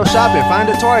 Window shopping, find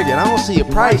a Target, I don't see a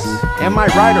price. Am I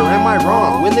right or am I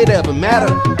wrong? Will it ever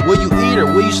matter? Will you eat or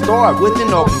will you starve with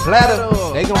an open platter?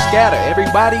 They gon' scatter,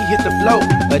 everybody hit the float.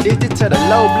 Addicted to the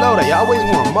low blow, they always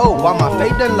want more. While my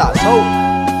faith done lost hope,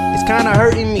 it's kinda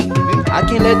hurting me. I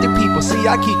can't let the people see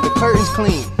I keep the curtains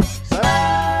clean, sir.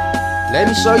 Let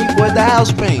me show you boys the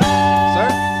house paint, sir.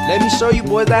 Let me show you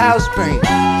boys the house paint,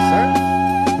 sir.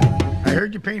 I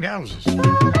heard you paint houses.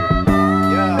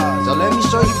 Yeah, so let me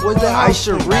show you boys the house I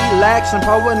should relax and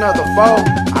pull another foe.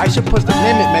 I should push the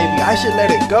limit, maybe I should let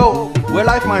it go. Will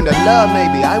I find a love,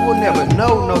 maybe I will never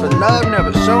know. No, the love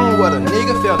never shown what a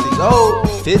nigga felt these old.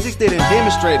 Physics didn't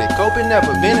demonstrate it, coping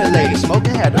never ventilated.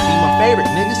 Smoking had to be my favorite,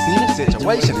 nigga seen the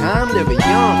situation. How I'm living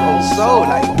young, old soul,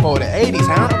 like before the 80s.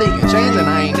 How I'm thinking changing,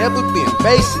 I ain't never been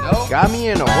basic. Got me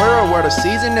in a world where the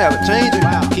season never changing.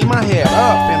 Keep my head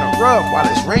up in a rough while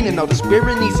it's raining. No, the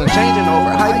spirit needs some changing.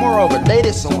 Overhyped, more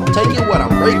overdated, so I'm taking what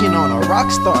I'm breaking on a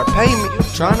rock star payment.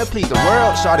 Trying to please the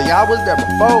world, shawty, I was there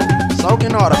before.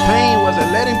 Soaking all the pain,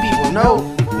 wasn't letting people know.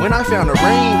 When I found the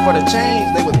rain for the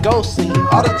change, they was ghosting.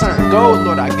 All the time goes,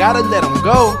 Lord, I gotta let them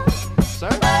go. Sir?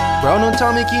 Bro, don't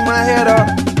tell me keep my head up.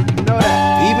 You know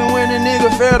that. Even when the nigga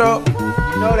fed up.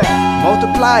 You know that.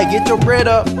 Multiply, get your bread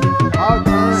up. All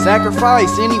time.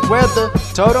 Sacrifice any weather.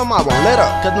 Told them I won't let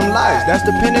up, cause them lives, that's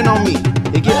dependent on me.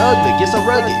 It get ugly, get so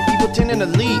rugged, people tending to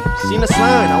leave. Seen a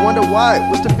sign, I wonder why,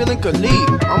 what's the feeling could leave?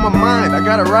 On my mind, I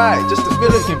gotta ride, just to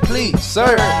feel it complete.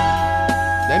 Sir,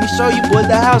 let me show you boys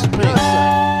the house paint.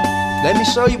 Let me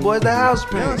show you boys the house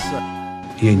paint.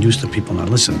 He ain't used to people not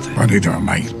listening to him. Well, neither am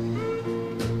I.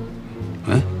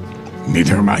 Huh?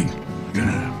 Neither am I.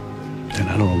 And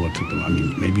I don't know what to do. I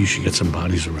mean, maybe you should get some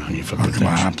bodies around you for protection.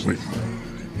 Come on,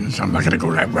 please. I'm not gonna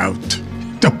go that route.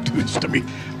 Don't do this to me.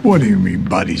 What do you mean,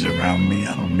 buddies around me?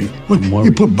 I don't need. What,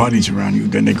 you put buddies around you,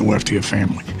 then they go after your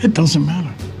family. It doesn't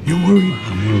matter. You're worried?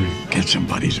 I'm worried. Get some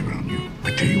buddies around you.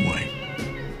 I tell you what.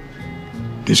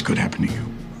 This could happen to you.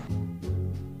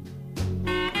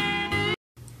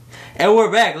 And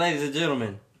we're back, ladies and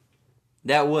gentlemen.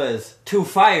 That was 2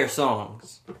 fire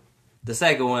songs. The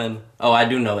second one, oh, I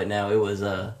do know it now. It was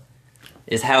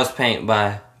it's House Paint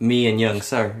by me and Young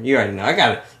Sir. You already know. I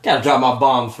gotta drop my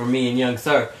bombs for me and Young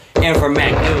Sir. And for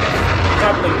Mac Dukes.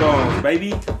 Drop them bombs,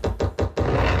 baby.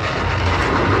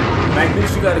 Mac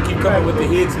Dukes, you gotta keep coming with the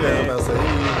hits, man.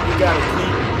 You gotta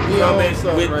keep coming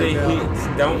with the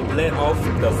hits. Don't let off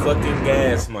the fucking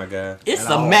gas, my guy. It's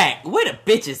a Mac. Where the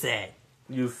bitches at?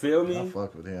 You feel me? I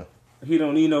fuck with him. He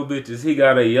don't need no bitches. He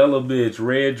got a yellow bitch,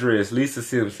 red dress, Lisa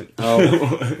Simpson. Oh.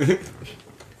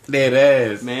 That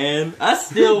ass. Man, I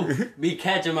still be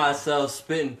catching myself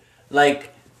spitting.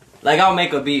 Like I'll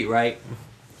make a beat, right?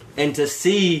 And to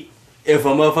see if a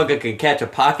motherfucker can catch a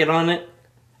pocket on it,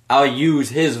 I'll use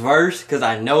his verse because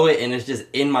I know it and it's just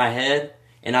in my head.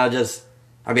 And I'll be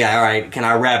like, alright, can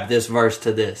I rap this verse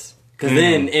to this? Because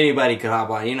then anybody could hop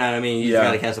on, you know what I mean? You just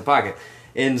gotta catch a pocket.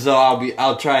 And so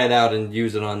I'll try it out and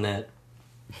use it on that.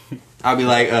 I'll be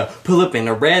like, pull up in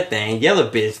a red thing, yellow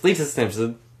bitch, Lisa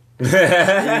Simpson.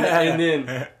 and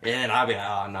then I'll be like,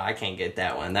 oh no, I can't get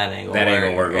that one. That ain't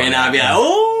gonna work. And I'll be like,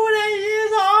 oh,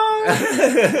 that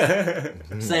is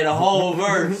hard. Say the whole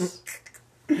verse.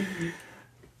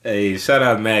 Hey, shout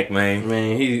out Mac, man.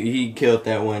 Man, he killed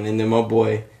that one. And then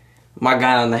my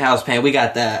guy on the house paint, we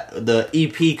got the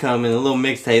EP coming, a little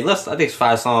mixtape. I think it's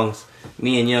 5 songs.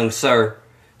 Me and Young Sir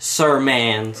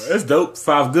Mans. That's dope.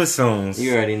 5 good songs.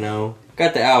 You already know.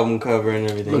 Got the album cover and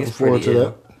everything. Looking forward to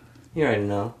that. You already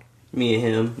know. Me and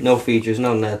him. No features,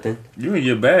 no nothing. You in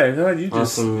your bag, huh? You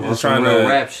just trying to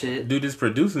rap shit. Do this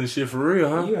producing shit for real,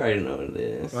 huh? You already know what it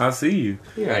is. I see you.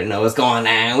 You already know what's going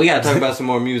on. We gotta talk about some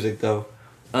more music though.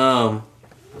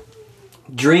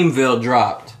 Dreamville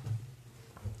dropped.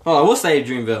 Hold on, we'll save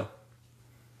Dreamville.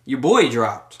 Your boy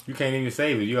dropped. You can't even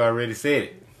save it. You already said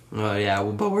it. Oh yeah,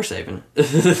 well, but we're saving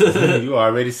it. You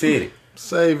already said it.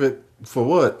 Save it for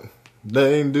what?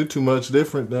 They ain't do too much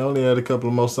different. They only had a couple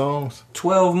of more songs.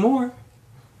 12 more.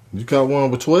 You caught one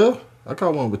with 12? I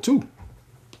caught one with 2.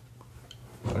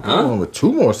 I caught one with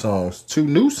 2 more songs. 2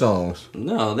 new songs.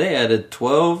 No, they added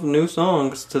 12 new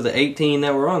songs to the 18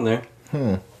 that were on there.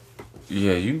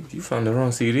 Yeah, you found the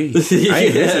wrong CD. I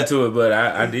ain't listened to it, but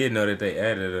I did know that they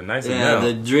added a nice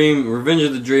amount. The Revenge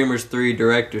of the Dreamers 3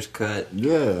 Director's Cut.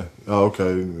 Yeah. Oh, okay.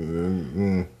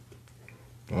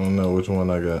 I don't know which one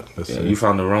I got. Let's see. You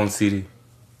found the wrong CD.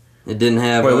 It didn't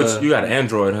have... Wait, you got an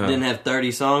Android, huh? Didn't have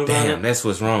 30 songs on it? Damn, that's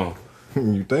what's wrong.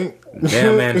 You think?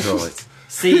 Damn Androids.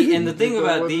 See, and the thing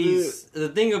about the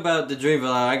thing about the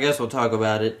Dreamville, I guess we'll talk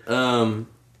about it.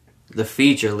 The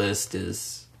feature list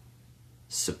is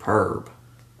superb.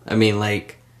 I mean,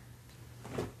 like,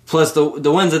 plus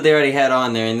the ones that they already had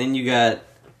on there, and then you got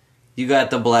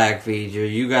the Black feature,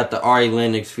 you got the Ari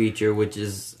Lennox feature, which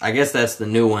is, I guess that's the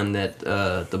new one that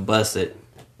the Bust It.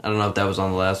 I don't know if that was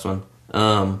on the last one.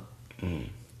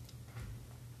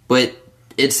 But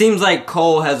it seems like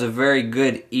Cole has a very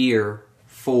good ear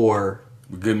for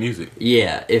good music.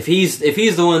 Yeah, if he's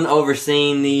the one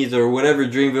overseeing these or whatever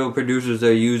Dreamville producers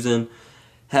they're using,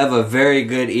 have a very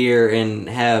good ear and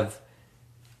have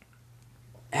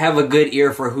a good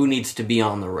ear for who needs to be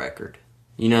on the record.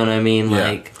 You know what I mean?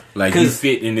 Yeah. Like you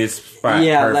fit in this spot.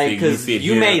 Yeah, perfect. like because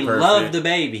you may perfect. love the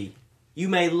baby,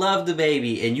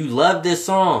 and you love this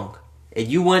song, and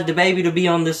you want the baby to be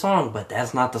on this song, but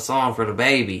that's not the song for the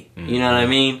baby. Mm-hmm. You know what I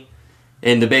mean?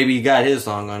 And the baby got his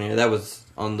song on here. That was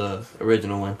on the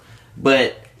original one.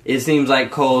 But it seems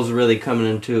like Cole's really coming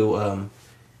into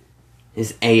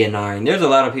his A&R. And there's a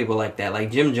lot of people like that.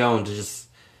 Like Jim Jones is just,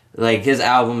 like, his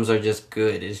albums are just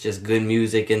good. It's just good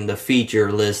music, and the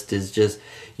feature list is just,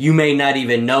 you may not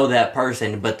even know that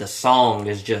person, but the song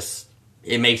is just,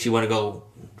 it makes you want to go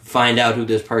find out who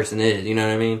this person is. You know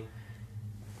what I mean?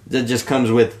 That just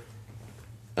comes with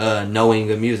knowing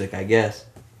the music, I guess.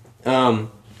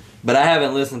 But I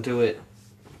haven't listened to it.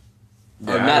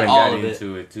 Yeah, or I not haven't all got of it.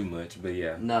 into it too much, but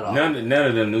yeah, not all. None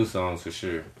of the new songs for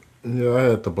sure. Yeah, I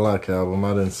had the Black album.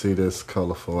 I didn't see this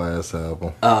colorful ass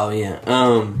album. Oh yeah.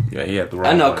 Yeah, he had the wrong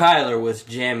I know one. Kyler was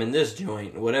jamming this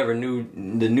joint, whatever the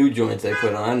new joints they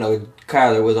put on. I know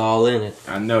Kyler was all in it.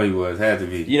 I know he was. Had to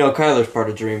be. You know Kyler's part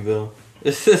of Dreamville.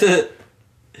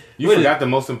 You forgot the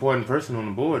most important person on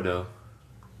the board though.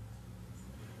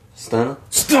 Stunner,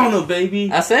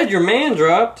 baby. I said your man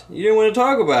dropped. You didn't want to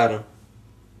talk about him.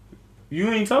 You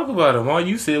ain't talk about him. All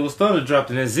you said was Stunner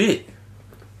dropped, and that's it.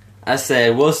 I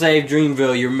said, we'll save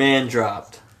Dreamville. Your man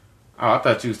dropped. Oh, I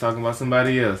thought you was talking about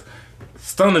somebody else.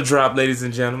 Stunner dropped, ladies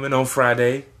and gentlemen, on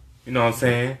Friday. You know what I'm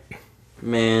saying?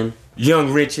 Man.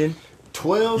 Young Richin'.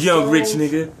 12 Young songs? rich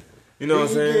nigga. You know what I'm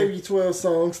He saying? gave you 12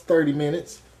 songs, 30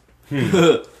 minutes.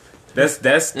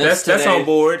 That's on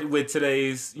board with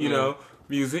today's, you know,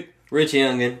 music. Rich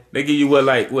Youngin. They give you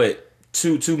what?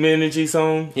 Two minute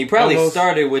song? He probably almost?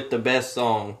 started with the best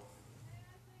song.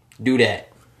 Do That.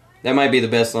 That might be the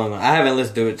best song. I haven't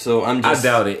listened to it, so I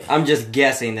doubt it. I'm just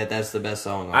guessing that that's the best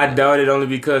song. I doubt it only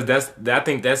because I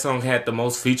think that song had the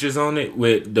most features on it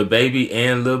with the baby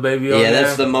and Lil Baby on it. Yeah,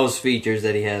 that's the most features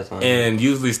that he has on it. And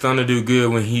usually Stunner do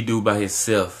good when he do by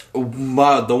himself.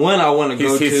 Wow, the one I want to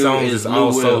go to his songs is is all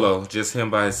Lil Will. solo, just him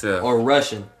by himself. Or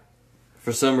Russian,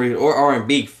 for some reason, or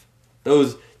R&B.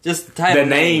 Those just the type the of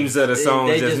names of the songs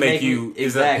they just make you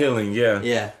is appealing. Yeah,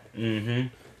 yeah. Mm-hmm.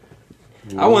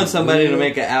 I want somebody to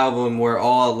make an album where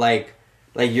all like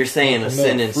you're saying a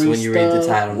sentence when you read the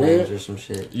title names or some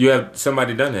shit. You have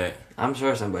somebody done that? I'm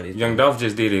sure somebody's Young Dolph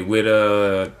just did it with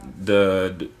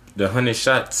the 100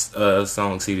 Shots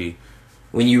song CD.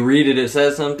 When you read it, it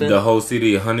says something. The whole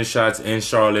CD, 100 Shots in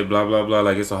Charlotte, blah blah blah.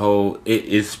 Like it's a whole.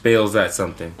 It spells out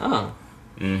something. Oh.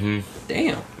 Mm-hmm.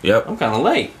 Damn. Yep. I'm kind of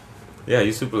late. Yeah,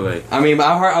 you're super late. I mean,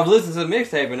 I've listened to the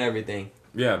mixtape and everything.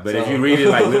 Yeah, but if you read it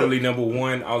like literally number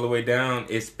 1 all the way down,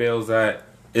 it spells out.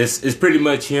 It's pretty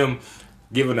much him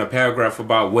giving a paragraph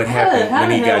about what happened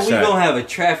when he got shot. We gonna have a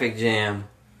traffic jam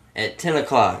at 10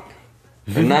 o'clock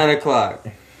or 9 o'clock.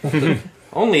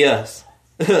 Only us.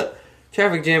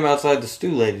 Traffic jam outside the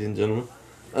stew, ladies and gentlemen.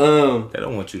 They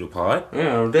don't want you to pod.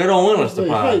 Yeah, they don't want us to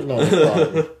pod.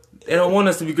 They don't want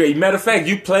us to be great. Matter of fact,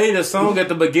 you played a song at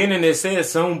the beginning that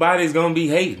says somebody's gonna be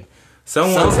hating.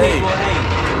 Someone's hating.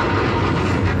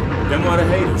 Them are the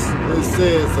haters. It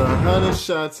says 100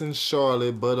 shots in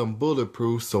Charlotte, but I'm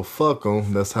bulletproof, so fuck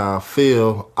them. That's how I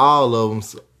feel. All of them.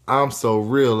 I'm so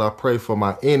real. I pray for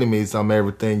my enemies. I'm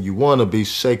everything you want to be.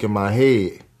 Shaking my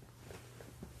head.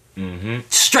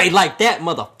 Straight like that,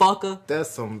 motherfucker. That's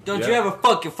some. Don't you ever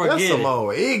fucking forget That's some it.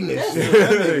 old ignorant shit. That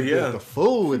nigga Yeah. get the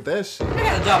fool with that shit. I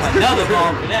gotta drop another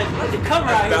bomb for that. Let the cover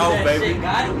out here Dolph, for that baby. shit,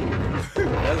 guy.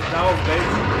 That's Dolph, baby.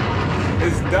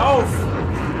 It's Dolph.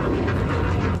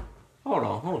 Hold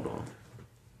on.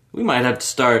 We might have to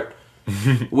start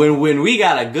when we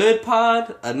got a good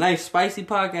pod, a nice spicy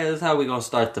podcast. That's how we gonna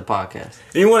start the podcast.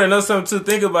 You want to know something too?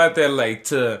 Think about that, like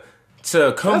to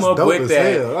come That's up dope with as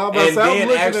that, hell. I was about to and say, I'm then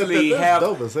looking at actually that. That's have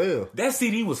dope as hell. that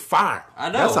CD was fire. I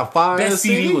know. That's a fire. That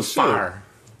CD was shit. fire.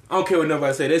 I don't care what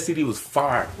nobody say. That CD was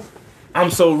fire.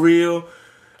 I'm so real.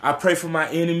 I pray for my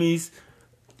enemies.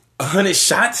 100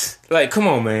 shots. Like, come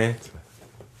on, man.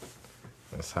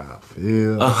 That's how I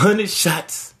feel. 100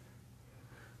 shots.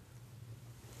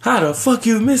 How the fuck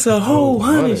you miss a whole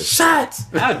 100 shots?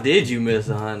 How did you miss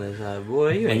 100 shots,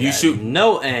 boy? You ain't And you got shoot-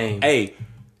 no aim. Hey,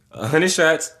 100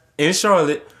 shots in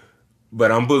Charlotte,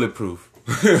 but I'm bulletproof.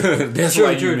 That's True,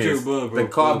 why true, you true, missed. bulletproof,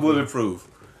 The car bulletproof.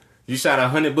 You shot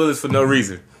 100 bullets for no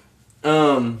reason.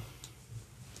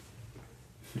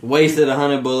 Wasted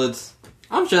 100 bullets.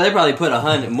 I'm sure they probably put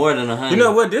 100, more than 100. You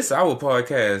know what? This our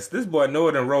podcast. This boy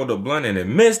Noah done rolled a blunt and it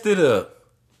messed it up.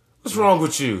 What's wrong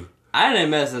with you? I didn't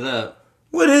mess it up.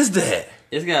 What is that?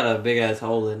 It's got a big ass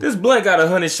hole in it. This blunt got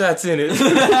 100 shots in it.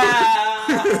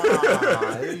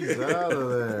 Ah, he's out of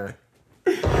there.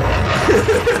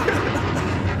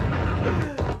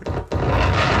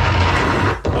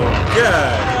 Oh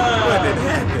God! What did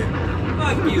happen?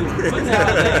 Fuck you. Put that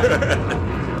out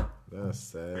there. That's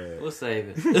sad. We'll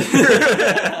save it.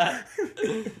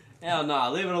 Hell nah,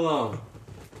 leave it alone.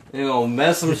 You gonna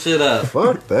mess some shit up.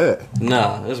 Fuck that.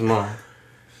 Nah, it's mine.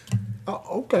 Oh,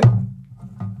 okay.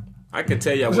 I can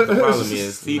tell y'all what the problem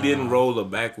is. He didn't roll a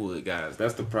backwood, guys.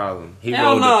 That's the problem. He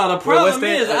Hell rolled no, the what's problem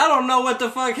that? is I don't know what the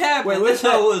fuck happened. Wait, what's This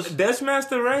that? hoe was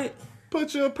Dutchmaster, right?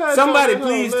 Put your patch Somebody on that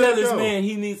please hoe, tell let it this go. man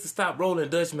he needs to stop rolling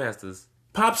Dutchmasters.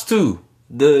 Pops too.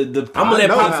 the I'm gonna let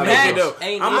know Pops how make to it do though.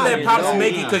 Ain't I'm gonna let even Pops know.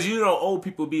 make it because you know old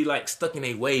people be like stuck in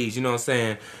their ways. You know what I'm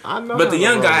saying? I know But the how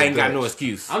young to guy roll ain't got that. no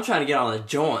excuse. I'm trying to get on the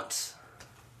joints.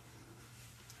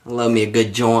 I love me a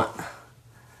good joint.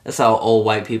 That's how old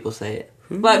white people say it.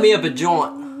 Light me up a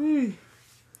joint.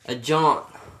 A jaunt.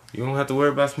 You don't have to worry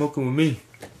about smoking with me.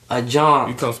 A You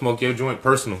jaunt. come smoke your joint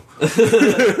personal.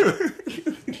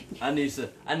 I need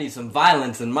some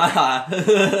violence in my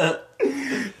eye.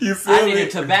 You feel I need me? a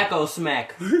tobacco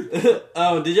smack.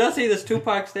 Oh, did y'all see this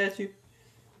Tupac statue?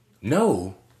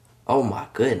 No. Oh my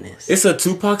goodness. It's a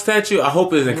Tupac statue? I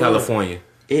hope it's in California.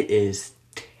 It is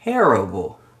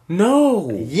terrible.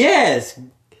 No. Yes.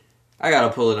 I gotta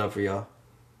pull it up for y'all.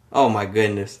 Oh my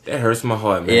goodness. That hurts my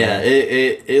heart, man. Yeah,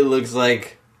 it looks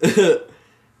like it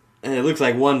looks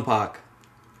like one Pac.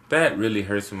 That really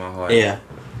hurts my heart. Yeah.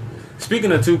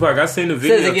 Speaking of Tupac, I seen the Says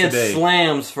video it gets today.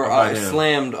 slammed about him.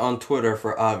 slammed on Twitter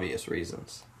for obvious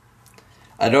reasons.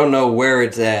 I don't know where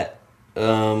it's at.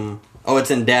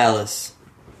 It's in Dallas.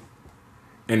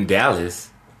 In Dallas?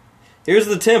 Here's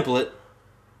the template.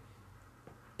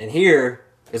 And here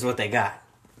is what they got.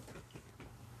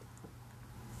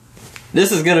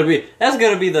 That's gonna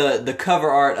be the cover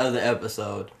art of the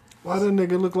episode. Why that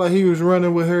nigga look like he was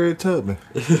running with Harriet Tubman?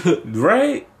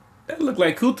 Right? That look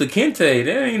like Kunta Kinte.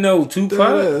 That ain't no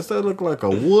Tupac. That look like a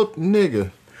whooped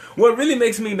nigga. What really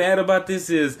makes me mad about this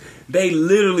is they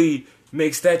literally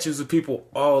make statues of people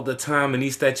all the time, and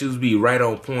these statues be right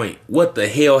on point. What the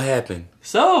hell happened?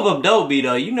 Some of them don't be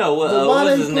though. You know what? But why What's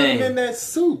they his put name? him in that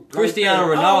suit? Cristiano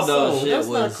like that? Ronaldo Also, shit that's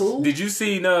not was- cool. Did you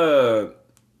see Arnold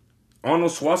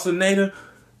Schwarzenegger?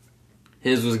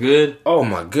 His was good. Oh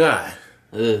my god!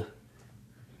 Ugh.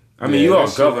 I mean, Yeah, you that are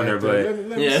shit governor, right there. but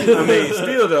Let me Yeah. see. I mean,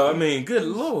 still though. I mean, good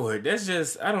lord, that's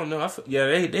just I don't know.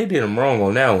 They did him wrong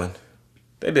on that one.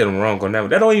 They did him wrong on that one.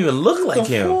 That don't even look like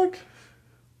him. Fuck?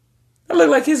 That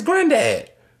look like his granddad.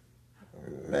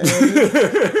 Man,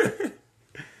 I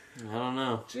don't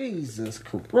know. Jesus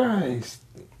Christ.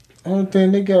 Only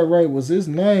thing they got right was his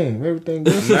name. Everything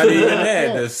else Not even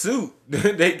that. The suit.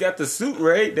 They got the suit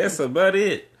right. That's about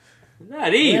it.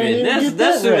 Not even. even That get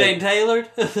that suit right. ain't tailored.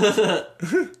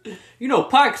 You know,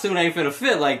 Pac suit ain't finna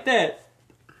fit like that.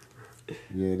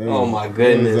 Yeah, they Oh, my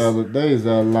goodness. They was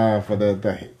out line for that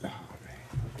thing.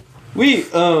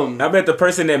 I bet the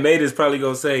person that made it's probably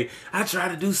gonna say, I try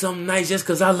to do something nice just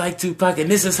cause I like Tupac and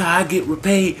this is how I get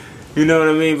repaid. You know what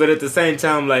I mean? But at the same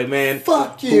time, like, man,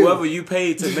 Fuck you. whoever you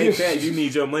paid to make that, you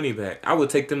need your money back. I would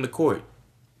take them to court.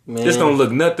 Man. This don't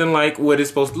look nothing like what it's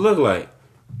supposed to look like.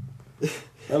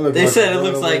 They said it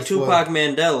looks like Tupac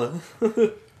Mandela.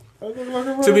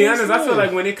 To be honest, I feel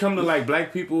like when it comes to like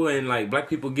black people and like black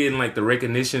people getting like the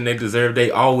recognition they deserve,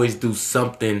 they always do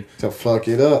something to fuck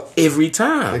it up every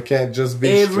time. It can't just be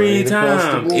every straight across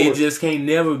the time. board. It just can't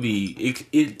never be.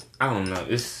 It I don't know.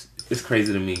 It's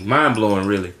crazy to me. Mind blowing,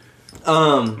 really.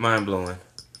 Mind blowing.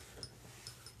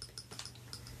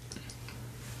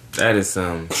 That is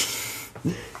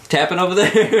tapping over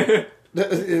there.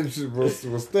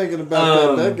 was thinking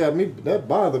about that. That got me. That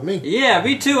bothered me. Yeah,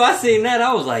 me too. I seen that.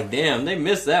 I was like, damn, they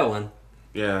missed that one.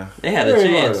 Yeah, they had a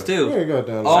chance too.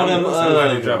 All them.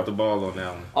 Somebody dropped the ball on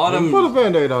that one. All them. Put a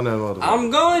band-aid on that motherfucker.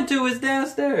 I'm going to. It's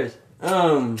downstairs.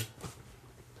 All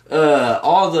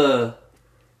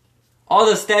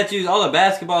the statues, all the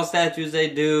basketball statues they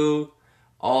do.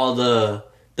 All the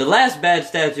last bad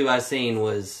statue I seen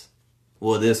was,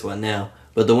 well, this one now,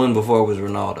 but the one before was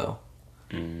Ronaldo.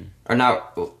 Or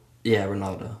not, yeah,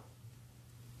 Ronaldo.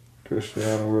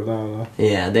 Cristiano Ronaldo.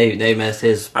 Yeah, they messed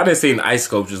his. I done seen ice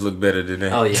sculptures look better than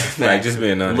that. Oh yeah, like just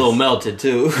being honest. A little melted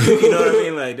too. You know what I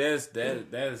mean? Like that's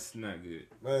not good.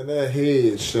 Man, that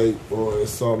head shape, boy, is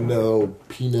something that old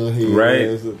peanut head.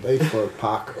 Right. They fuck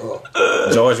Pac up.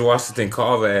 George Washington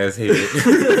Carver ass head.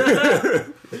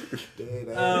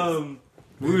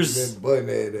 We was button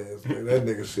that ass, man. That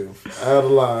nigga shit out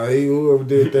of line. Whoever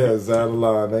did that is out of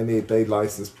line. They need their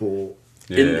license pulled.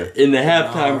 Yeah. In the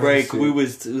halftime break, we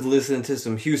was listening to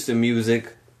some Houston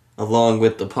music along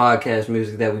with the podcast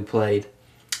music that we played.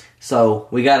 So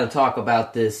we got to talk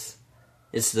about this.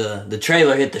 It's the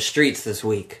trailer hit the streets this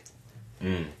week.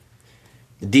 The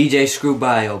DJ Screw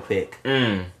biopic.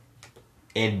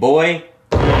 And boy,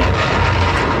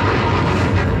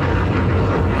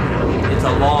 it's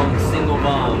a long single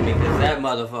bomb because that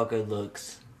motherfucker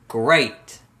looks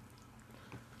great.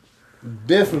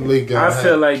 Definitely gonna. I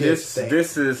feel like this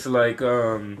is like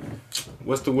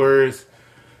what's the words?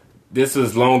 This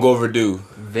is long overdue.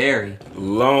 Very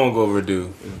long overdue.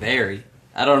 Very.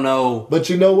 I don't know. But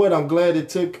you know what? I'm glad it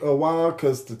took a while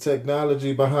because the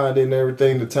technology behind it and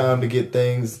everything, the time to get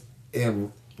things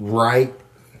in right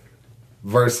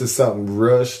versus something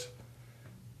rushed.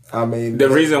 I mean, the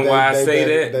reason why I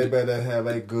say that, they better have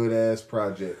a good ass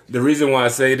project. The reason why I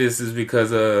say this is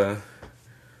because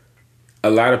a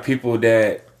lot of people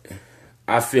that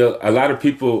I feel, a lot of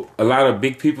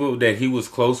big people that he was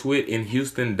close with in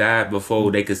Houston died before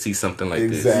they could see something like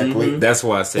this. Exactly. That's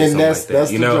why I say and something like that.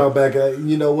 That's the drawback.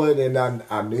 You know what? And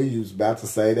I knew you was about to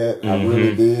say that. I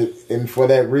really did. And for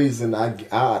that reason,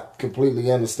 I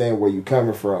completely understand where you're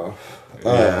coming from.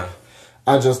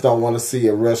 I just don't want to see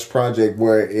a rush project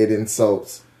where it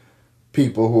insults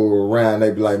people who are around.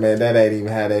 They be like, man, that ain't even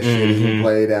how that shit even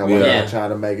played out. When I'm trying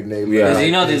to make a nigga. Because like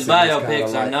you know these this,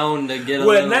 biopics are known to get a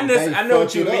little... I know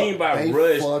what you mean by they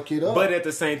rush, fuck it up. but at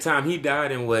the same time, he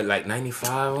died in what, like 95?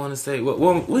 I want to say. What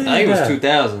I think it was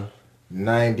 2000.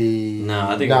 90. No,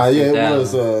 I think it was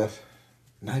 2000. It was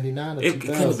 99 or 2000. It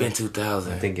could have been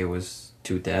 2000. I think it was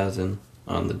 2000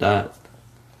 on the dot.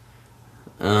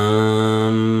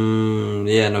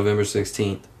 November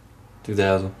 16th,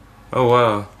 2000. Oh,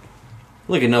 wow.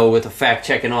 Look at Noah with the fact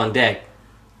checking on deck.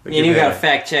 You ain't even got to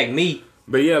fact check me.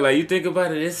 But yeah, like you think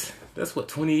about it, that's what,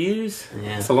 20 years?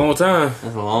 Yeah. That's a long time.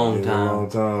 That's a long time.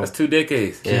 That's 2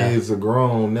 decades. Kids are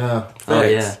grown now. Facts. Oh,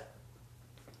 yeah.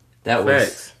 That was...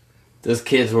 Facts. Those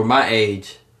kids were my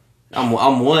age. I'm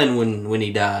one when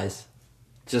he dies.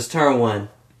 Just turned one.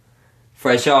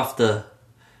 Fresh off the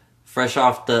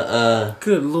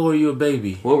Good Lord, you a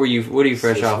baby. What are you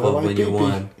fresh off of when you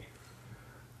won?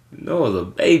 No, I was a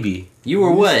baby. You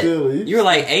were what? You were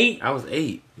like 8? I was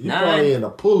 8. You probably in a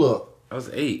pull up. I was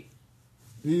 8.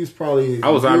 He's probably. I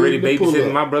was already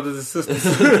babysitting my brothers and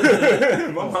sisters.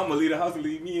 My mama leave the house and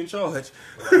leave me in charge.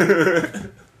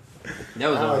 That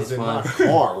was always in fun. my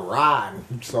car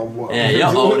riding somewhere. Yeah,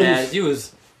 your old ass. You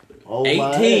was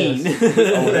 18.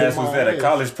 Old ass was at a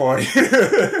college party.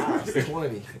 I was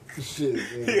 20. Shit.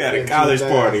 He had a college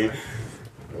party.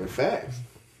 Facts.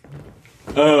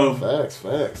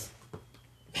 Facts.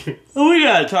 We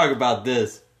gotta talk about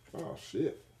this. Oh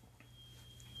shit.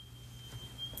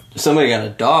 Somebody got a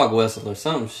dog whistle or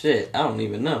some shit. I don't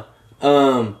even know.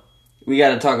 We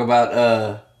gotta talk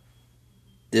about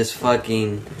this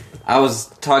fucking. I was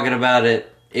talking about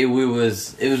it. It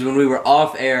was when we were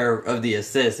off air of the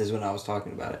assist is when I was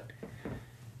talking about it.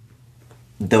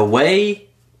 The way,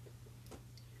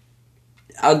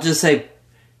 I'll just say,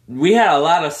 we had a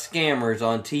lot of scammers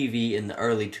on TV in the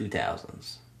early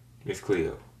 2000s. Miss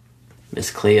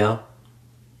Cleo,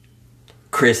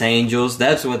 Chris Angels.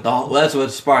 That's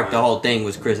what sparked the whole thing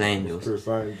was Chris Angels.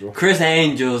 Chris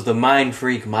Angels, the mind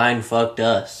freak, mind fucked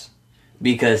us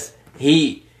because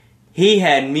he he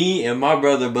had me and my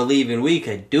brother believing we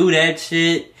could do that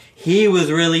shit. He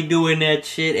was really doing that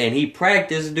shit, and he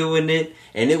practiced doing it,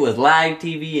 and it was live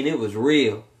TV, and it was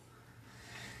real.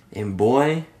 And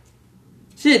boy,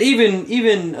 shit,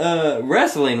 even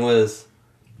wrestling was.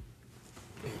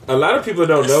 A lot of people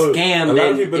don't know. Scam A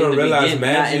lot of people don't realize beginning,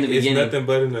 not in magic the is beginning. nothing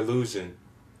but an illusion.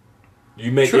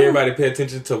 You make True. everybody pay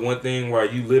attention to one thing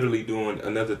while you literally doing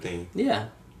another thing. Yeah.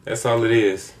 That's all it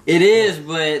is. It is,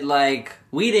 but like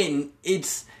we didn't.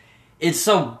 It's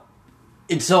so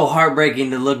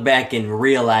heartbreaking to look back and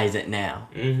realize it now.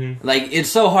 Mm-hmm. Like it's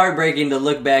so heartbreaking to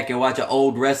look back and watch an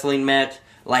old wrestling match,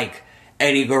 like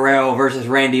Eddie Guerrero versus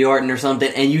Randy Orton or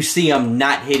something, and you see them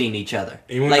not hitting each other.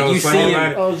 Like you see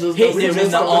him hitting him in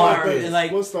the arm. And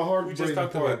like what's the heartbreaking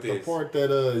talked part? about The this. part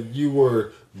that you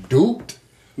were duped.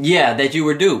 Yeah, that you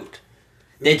were duped.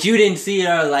 That you didn't see it,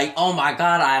 like, oh my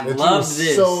god, I That you love were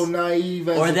this. so naive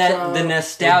as or a that child, the or during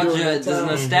nostalgia,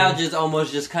 the time. is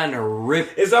almost just kind of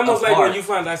ripped. It's almost like apart. when you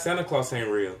find out Santa Claus ain't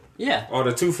real. Yeah. Or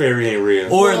the Tooth Fairy ain't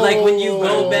real. Or like when you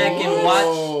go back and watch.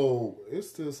 Oh, it's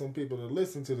still some people that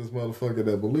listen to this motherfucker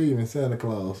that believe in Santa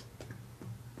Claus.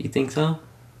 You think so?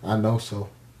 I know so.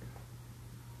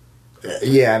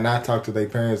 Yeah, and I talk to their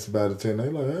parents about it too, and they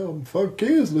like, "Hell, fuck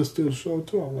kids, listen to the show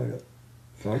too." I'm like,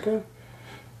 okay.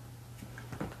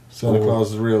 Santa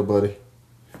Claus is real, buddy.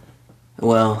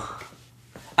 Well,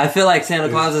 I feel like Santa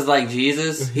Claus is like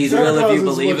Jesus. He's Santa real Claus if you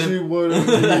is believe what him. You, what you need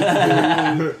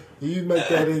to do. You make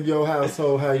that in your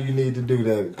household how you need to do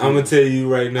that. I'm gonna tell you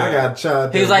right now. I got a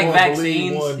child. He's that like one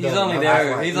vaccines. believe, one He's don't. only I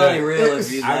there. like He's that. only real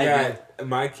if you like it.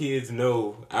 My kids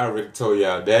know. I already told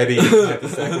y'all. Daddy had to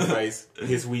sacrifice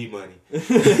his weed money.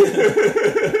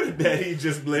 Daddy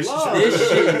just bless you.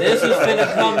 This was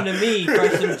finna come to me for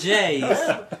some J's,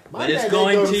 but it's dad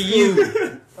going go to to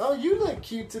you. Oh, you look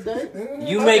cute today.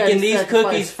 You My making daddy these sacrificed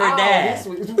cookies for all Dad. this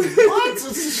week. What?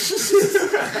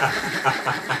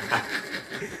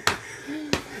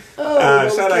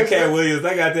 Shout out Cat Williams.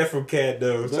 I got that from Cat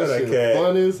though. Shout out Cat.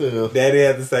 Funny as hell. Daddy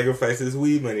had to sacrifice his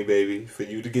weed money, baby, for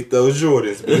you to get those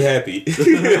Jordans. Be happy.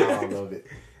 I love it.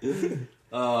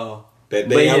 Oh. That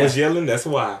But day I yeah. was yelling, that's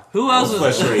why. Who else I was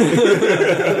was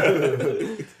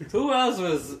frustrated. Who else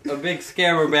was a big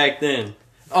scammer back then?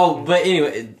 Oh, but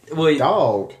anyway, well,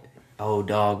 Dog. Oh,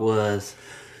 Dog was.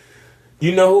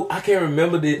 You know, I can't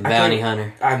remember the Bounty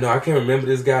hunter. I know I can't remember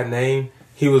this guy's name.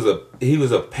 He was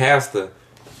a pastor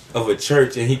of a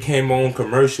church, and he came on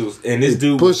commercials, and this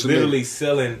dude was literally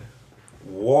selling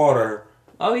water.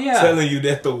 Oh yeah, telling you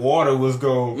that the water was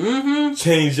gonna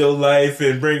change your life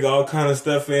and bring all kind of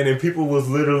stuff in, and people was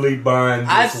literally buying.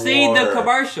 I've this seen water. the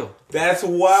commercial. That's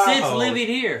wild. Sid's living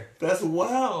here. That's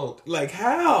wild. Like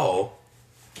how?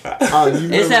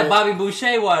 It's that Bobby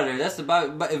Boucher water. That's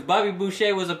the if Bobby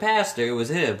Boucher was a pastor, it was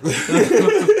him.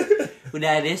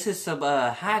 Now this is some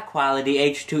high quality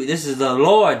H2. This is the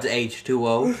Lord's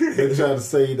H2O. They tried to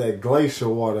say that glacier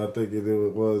water. I think it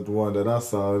was the one that I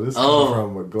saw. This Oh. came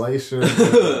from a glacier.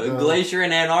 Glacier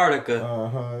in Antarctica.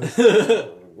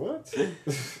 What?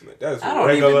 That's I don't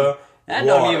regular. I water.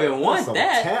 don't even want That's some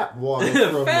that. tap water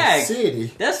from Fact. the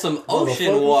city. That's some ocean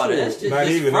Motherfucking water. shit. That's just, Not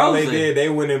just even. All frozen. they did, they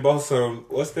went and bought some.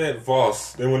 What's that?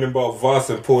 Voss. They went and bought Voss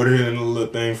and poured it in a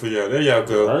little thing for y'all. There y'all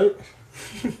go.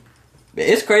 Right?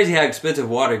 It's crazy how expensive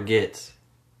water gets.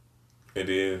 It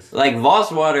is. Like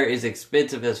Voss water is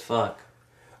expensive as fuck.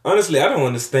 Honestly, I don't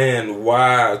understand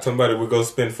why somebody would go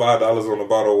spend $5 on a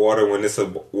bottle of water when it's a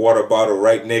water bottle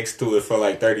right next to it for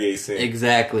like 38 cents.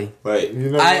 Exactly. Like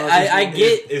I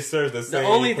get it serves the same. The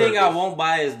only thing I purpose. won't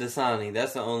buy is Dasani.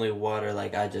 That's the only water.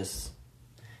 Like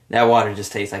that water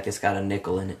just tastes like it's got a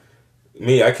nickel in it.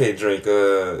 Me, I can't drink.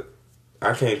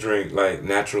 I can't drink like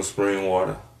natural spring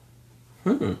water.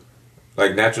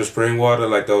 Like natural spring water,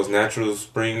 like those natural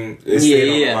spring. It's Yeah, on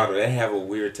the yeah. bottle. They have a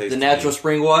weird taste. The to natural me.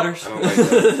 spring waters. I don't like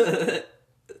that.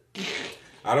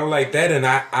 I don't like that, and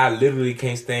I literally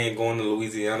can't stand going to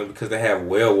Louisiana because they have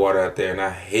well water out there, and I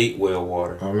hate well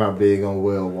water. I'm not big on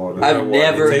well water. I've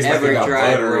never, It tastes like ever it got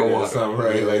tried butter well in it or water. something,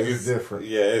 right? Like It's different.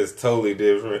 Yeah, it's totally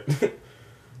different. If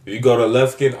you go to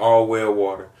Lufkin, all well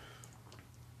water.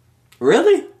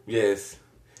 Really? Yes.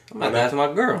 I'm about to ask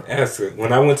my girl. Ask her.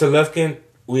 When I went to Lufkin,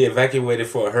 we evacuated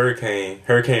for a Hurricane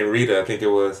Rita, I think it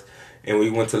was, and we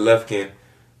went to Lufkin,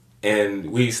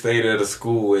 and we stayed at a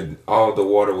school, and all the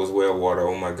water was well water.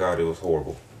 Oh my God, it was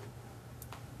horrible.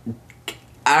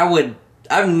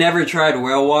 I've never tried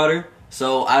well water,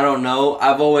 so I don't know.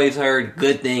 I've always heard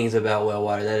good things about well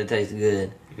water, that it tastes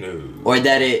good. No. Or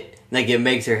that it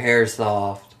makes your hair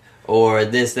soft. Or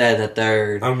this, that, and the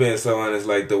third. I'm being so honest,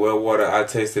 like the well water I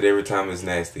tasted every time is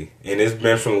nasty. And it's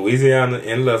been from Louisiana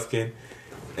in Lufkin,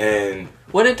 and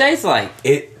what it tastes like?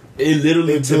 It It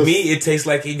literally, It to just- me, it tastes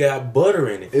like it got butter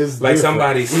in it. It's like different.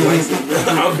 somebody sliced.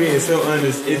 I'm being so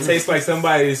honest. It tastes like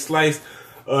somebody sliced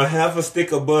half a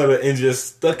stick of butter and just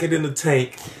stuck it in the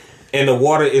tank, and the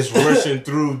water is rushing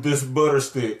through this butter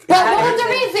stick. But what was the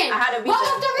reason? I had a What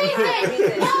was the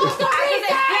reason? What was the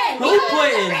reason? Who What was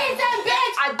putting- the reason,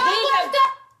 bitch? I What was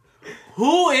the...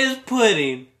 Who is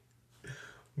putting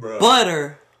Bro.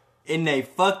 butter in their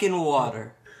fucking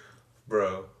water?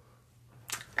 Bro.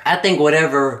 I think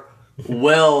whatever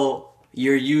well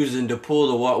you're using to pull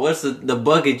the water, what's the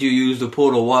bucket you use to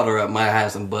pull the water up might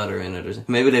have some butter in it. Or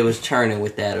something. Maybe they was churning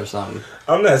with that or something.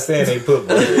 I'm not saying they put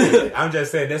butter in it. I'm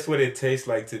just saying that's what it tastes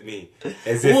like to me.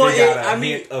 As if Well, it got I a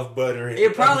mean, hint of butter in it.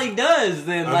 It probably does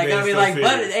then. I'm Like, being I mean, so like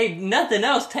butter, serious. ain't nothing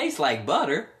else tastes like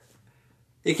butter.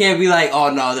 It can't be like, oh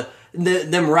no,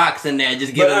 them rocks in there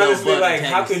just give But it a little honestly, butter like,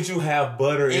 taste. how could you have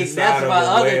butter That's inside of my a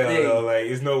other well, thing. though? Like,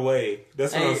 there's no way.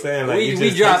 That's what I'm saying. Like, it we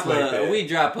just drop tastes like that. we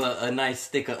drop a nice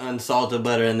stick of unsalted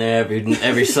butter in there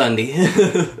every Sunday.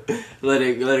 let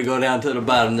it go down to the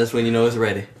bottom. That's when you know it's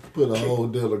ready. Put a whole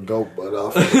deal of goat butt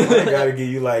off. I gotta give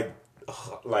you like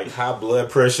high blood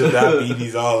pressure,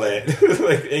 diabetes, all that.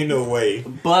 Like, ain't no way.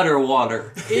 Butter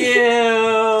water.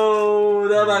 Ew,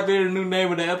 that might be the new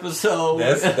name of the episode.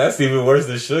 That's even worse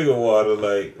than sugar water.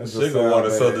 Like, That just sugar sound water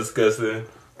so bad. disgusting.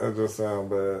 That just sound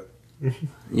bad.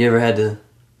 You ever had to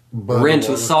Butter rinse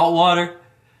with water. salt water?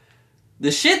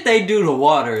 The shit they do to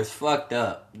water is fucked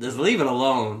up. Just leave it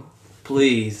alone,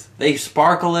 please. They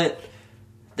sparkle it.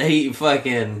 They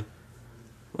fucking.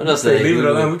 What else Say, they leave do?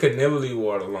 it alone. We could never leave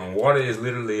water alone. Water is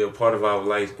literally a part of our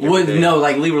life. every Well, day. no,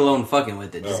 like leave it alone fucking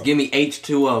with it. Just Oh. give me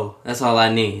H2O. That's all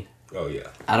I need. Oh yeah.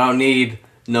 I don't need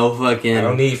no fucking. I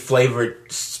don't need flavored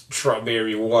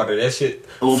strawberry water. That shit.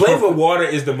 Well, Flavored water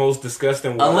is the most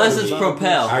disgusting water. Unless to it's me.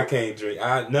 Propel. I can't drink.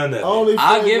 None of it. Only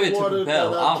I'll flavored give it to water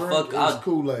Propel. that I I'll drink fuck- is I'll-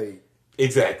 Kool-Aid.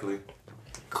 Exactly.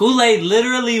 Kool-Aid,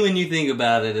 literally, when you think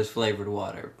about it, is flavored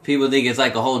water. People think it's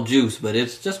like a whole juice, but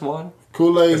it's just water.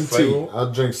 Kool-Aid and It's tea. flavored?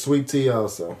 I drink sweet tea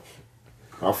also.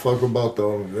 I fuck with both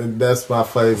of them. And that's my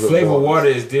favorite. Flavored water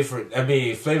is different. I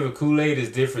mean, flavored Kool-Aid is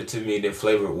different to me than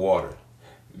flavored water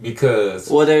because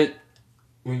Well,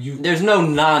 when you, there's no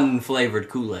non-flavored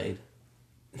Kool-Aid.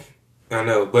 I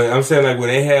know, but I'm saying like when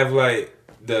they have like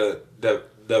the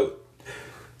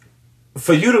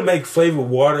for you to make flavored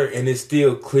water and it's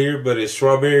still clear but it's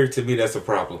strawberry, to me that's a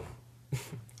problem.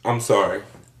 I'm sorry.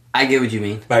 I get what you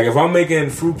mean. Like if I'm making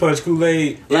fruit punch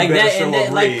Kool-Aid, it Like better that- show and up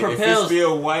that- like red. If Propels- it's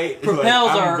still white, it's Propels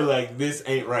like, I'm are- be like this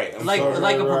ain't right. I'm Like sorry.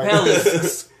 like a Propel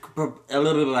is a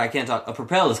little bit. I can't talk. A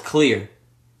Propel is clear.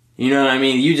 You know what I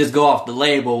mean? You just go off the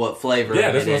label what flavor.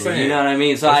 Yeah, that's it what I'm is. saying. You know what I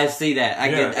mean? So I see that. I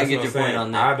Yeah, get that's your what I'm point saying.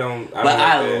 on that. I don't But like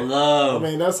I that. love. I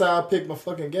mean, that's how I pick my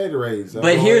fucking Gatorades.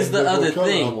 But here's the What other color I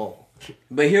thing. want.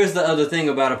 But here's the other thing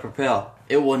about a Propel.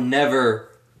 It will never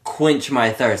quench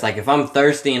my thirst. Like if I'm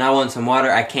thirsty and I want some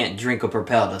water, I can't drink a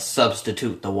Propel to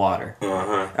substitute the water.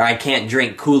 Uh-huh. Or I can't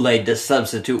drink Kool-Aid to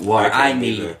substitute water. I can't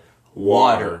need either.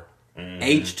 water. Mhm.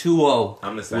 H2O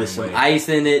I'm the same with some way. ice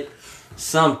in it,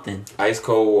 something. Ice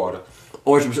cold water.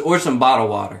 Or some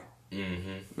bottled water.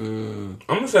 I'm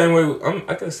the same way.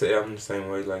 I can say I'm the same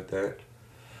way like that.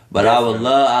 But I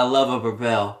love a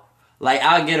Propel. Like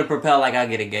I'll get a Propel like I'll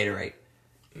get a Gatorade.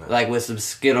 Like with some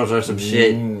Skittles or some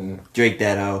shit. Drink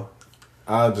that hoe.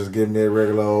 I'll just give me a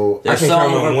regular old. They're I can so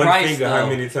count on one overpriced, finger how though.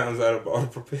 many times I've bought a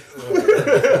Propel.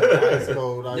 Ice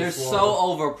cold, ice They're water. so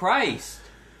overpriced.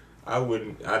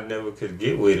 I never could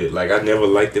get with it. Like I never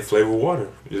liked the flavored water.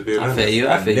 Just being I honest. feel you,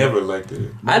 I feel you. never liked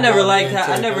it. I never My liked how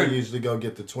I intake, never. I usually go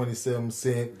get the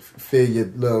 27-cent, fill your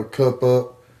little cup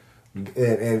up,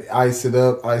 and ice it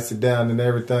up, ice it down, and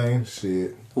everything.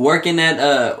 Shit. Working at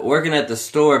the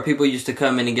store, people used to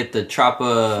come in and get the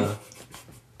Trapa,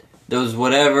 those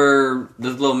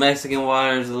little Mexican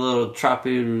waters, the little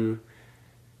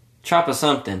Trapa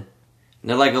something.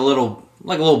 They're like a little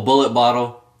bullet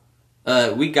bottle.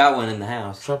 We got one in the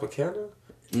house. Tropicana?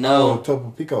 No,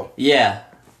 Topo Pico. yeah,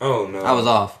 Oh no, I was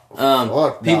off.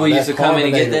 Fuck, People nah, used to that come in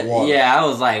and get carbonated that. water. Yeah, I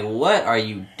was like, "What are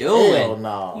you doing? Hell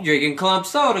no. You drinking club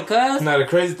soda, cuz?" Now the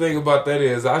crazy thing about that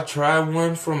is I tried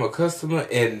one from a customer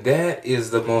and that is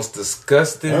the most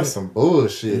disgusting. That's some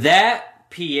bullshit. That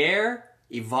Pierre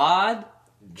Evad,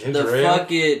 ginger the ale.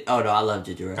 fucking. Oh no, I love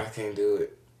ginger I ale. can't do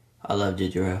it. I love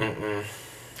ginger ale.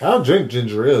 I'll drink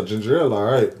ginger ale. Ginger ale, all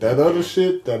right. That other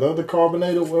shit, that other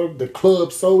carbonated one, the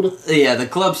club soda. Yeah, the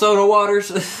club soda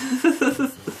waters.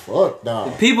 Fuck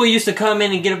nah. People used to come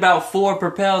in and get about 4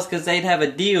 Propels because they'd have a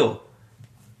deal.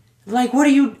 Like, what are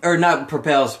you... Or not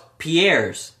Propels,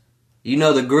 Pierre's. You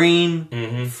know, the green,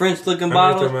 French-looking I know what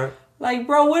you're bottles? talking about. Like,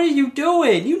 bro, what are you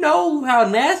doing? You know how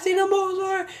nasty them hoes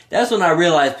are? more, that's when I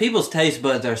realized people's taste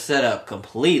buds are set up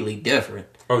completely different.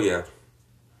 Oh yeah.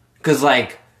 Cause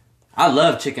like, I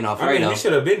love chicken Alfredo. I mean, we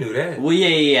should have been knew that. Well,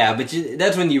 yeah, but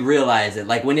that's when you realize it.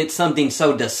 Like when it's something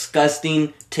so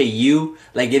disgusting to you,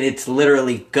 like it's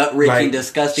literally gut wrenching, Like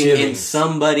disgusting, chillings. and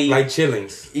somebody Like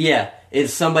chillings. Yeah, if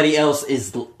somebody else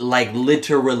is like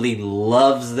literally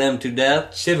loves them to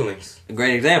death. Chillings. A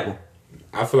great example.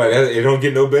 I feel like it don't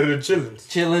get no better than chillings.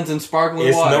 Chillings and sparkling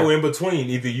It's water. no in between.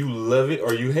 Either you love it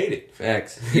or you hate it.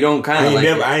 Facts. You don't kind of like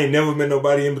it. I ain't never met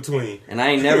nobody in between. And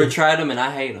I ain't never tried them, and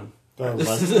I hate them.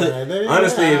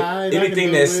 Honestly,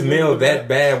 anything that smells that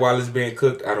bad while it's being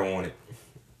cooked, I don't want it.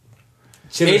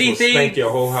 Chillings will spank your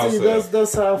whole house up.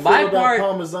 That's how I feel My about part-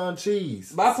 Parmesan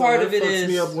cheese. my part that of it fucks is-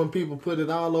 me up when people put it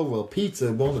all over a pizza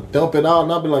and want to dump it out,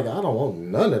 and I'll be like, I don't want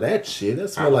none of that shit. That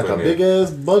smells like a big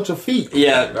ass bunch of feet.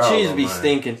 Yeah, Oh, cheese be man.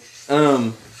 stinking.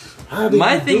 How do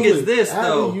My you thing do is it? this, how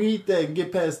though. do you eat that and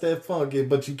get past that funky,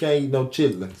 but you can't eat no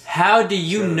chitlins? How do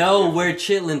you know where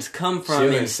chitlins come from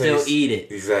and Chillings still taste- eat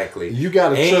it? Exactly. You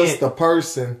gotta And- trust the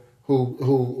person who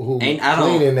I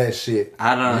don't- cleaning that shit.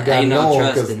 I don't- You gotta ain't no know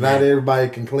trust because in not that. everybody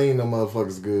can clean them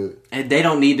motherfuckers good. And they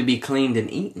don't need to be cleaned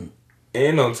and eaten.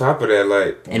 And on top of that,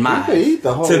 like In my You can eyes. eat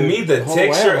the whole. to me, the whole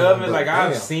texture animal, of it, but like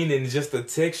I've damn. seen it, just the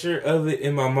texture of it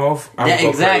in my mouth. I Yeah, would go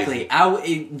exactly.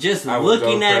 crazy. Just I would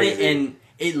looking go at it, crazy. and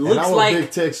it And looks I'm a like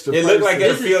big texture It looked like person.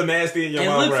 it'll This is- feel nasty in your it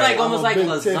mouth. looks right? like I'm a almost like big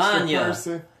texture lasagna.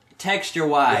 person, texture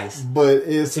wise. but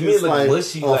it's To me, it it's look like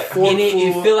mushy, a like- forkful. And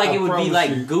it feel like I it would be promise like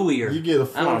you, gooier. You get a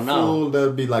I don't know. forkful,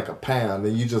 that'd be like a pound,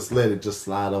 and you just let it just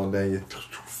slide on down you,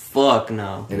 Fuck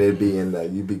no. and it'd be in there.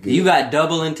 You'd be good. You got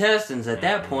double intestines at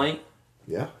that point.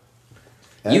 yeah.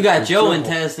 You got Actually, your triple.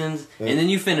 intestines, and then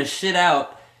you finna shit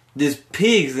out this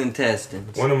pig's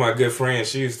intestines. One of my good friends,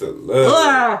 she used to love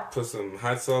Ah! it. Put some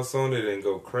hot sauce on it and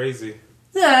go crazy.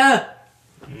 Yeah.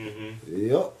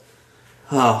 Yep.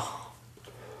 Oh,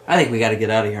 I think we got to get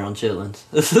out of here on chitlins.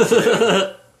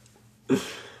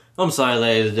 I'm sorry,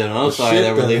 ladies and gentlemen. I'm sorry Shit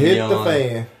that we're done leaving hit y'all the on.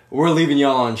 fan. We're leaving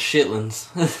y'all on shitlins.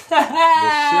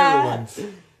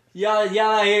 Shitlins. y'all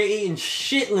out here eating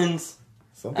shitlins.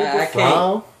 Some people I fry can't.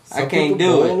 'em, I some can't people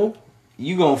do boil it. 'em.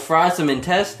 You gonna fry some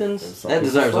intestines? some That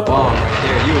people deserves a fry 'em. bomb right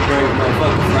there. You a brave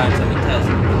motherfucker frying some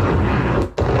intestines.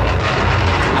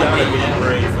 I Gotta mean, be yeah.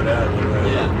 brave for that one.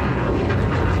 Right?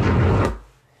 Yeah.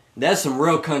 That's some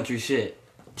real country shit.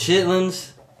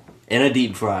 Chitlins in a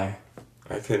deep fryer.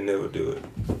 I could never do it.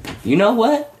 You know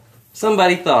what?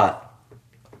 Somebody thought.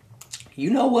 You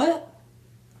know what?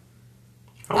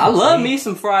 I love me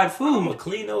some fried I'm food. gonna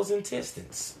clean those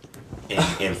intestines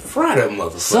and fry that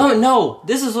motherfucker.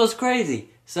 This is what's crazy.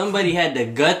 Somebody had to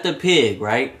gut the pig,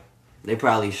 right? They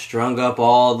probably strung up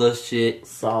all the shit.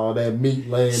 Saw that meat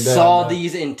laying down. Saw there.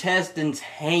 these intestines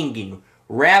hanging,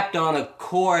 wrapped on a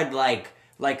cord like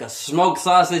a smoked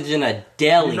sausage in a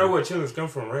deli. You know where chitlins come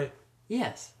from, right?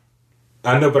 Yes.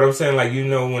 I know, but I'm saying, like, you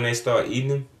know, when they start eating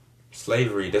them,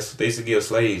 slavery. That's what they used to give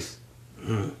slaves.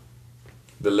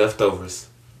 The leftovers.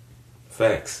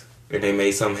 Facts. And they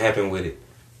made something happen with it.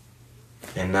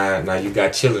 And now you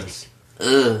got chitlins.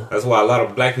 Ugh. That's why a lot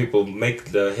of black people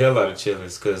make the hell out of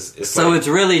chitlins, because it's So like, it's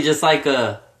really just like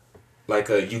a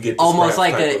you get the almost scraps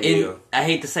like type of meal. I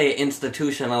hate to say an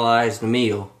institutionalized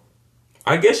meal.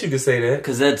 I guess you could say that.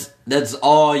 Because that's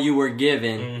all you were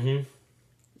given.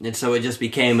 Mm-hmm. And so it just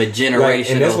became a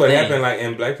generational And that's what thing. happened, like,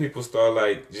 and black people start,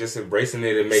 like, just embracing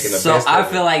it and making the So best I of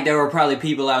feel it. like there were probably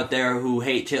people out there who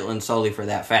hate chitlins solely for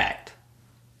that fact.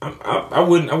 I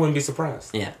wouldn't be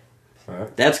surprised. Yeah.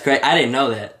 That's great. I didn't know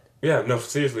that. Yeah, no,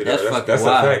 seriously, though. That's That's fucking a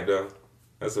wild. fact, though.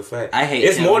 That's a fact. I hate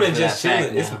It's more chitlins than for just that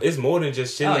fact chilling. now. It's more than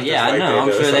just chilling. Oh yeah, I know.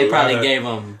 I'm sure they probably gave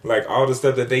them like all the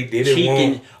stuff that they didn't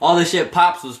chicken. want. All the shit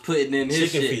Pops was putting in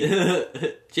his Chicken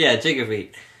shit. Yeah, chicken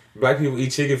feet. Black people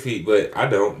eat chicken feet, but I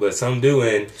don't. But some do,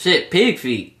 and Shit, pig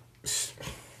feet.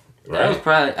 That was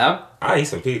probably. I eat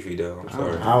some pig feet though. I'm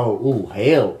sorry. Oh, ooh,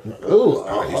 hell. Ooh,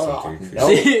 I eat some pig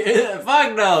feet. no.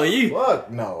 Fuck no, you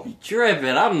Fuck no.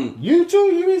 tripping. You too?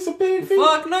 You eat some pig feet?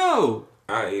 Fuck no.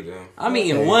 I eat them. I'm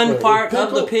eating Okay, one but part of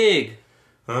pickle? the pig.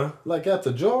 Huh? Like out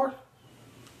the jar?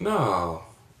 No.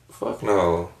 Fuck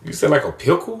no. You said like a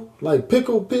pickle? Like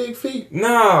pickled pig feet?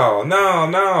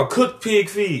 No. Cooked pig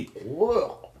feet.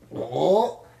 What?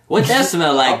 What that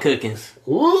smell like cooking?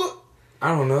 What? I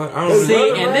don't know. I don't See,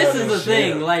 know. and this is the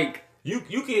thing, like. You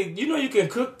can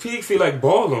cook pig feet, like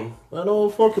boil them. I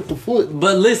don't fuck with the foot.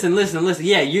 But listen.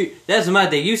 Yeah, that's my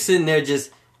thing. You sitting there just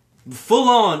full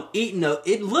on eating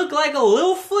it looked like a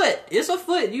little foot. It's a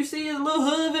foot. You see his little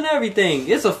hoof and everything.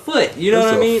 It's a foot. You know It's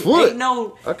what I a mean? foot. Ain't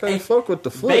no I can't fuck with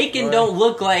the foot. bacon right? don't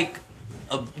look like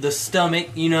the stomach.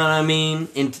 You know what I mean?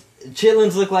 And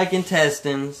chitlins look like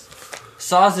intestines.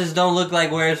 sausage don't look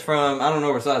like where it's from. I don't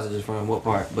know where sausage is from, what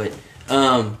part, but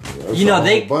That's you know a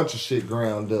they whole bunch of shit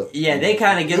ground up. yeah they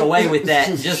kind of get away with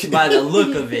that just by the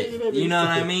look of it. You know what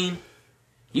I mean?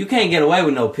 You can't get away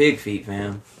with no pig feet,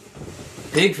 fam.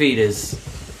 Pig feet is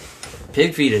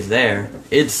there.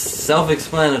 It's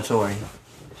self-explanatory.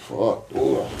 Fuck.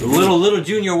 Little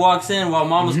Junior walks in while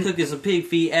Mama's cooking some pig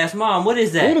feet. Asks Mom, "What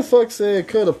is that?" Who the fuck said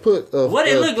could have put a What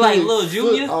it look like, pig's Little foot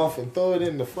Junior? off and throw it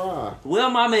in the fry? Well,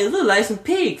 Mama, it look like some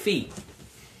pig feet.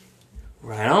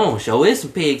 Right on, show it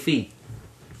some pig feet.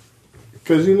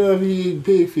 Because you know, if you eat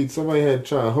pig feet, somebody had to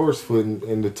try horse foot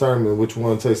and determine which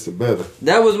one tasted better.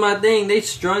 That was my thing. They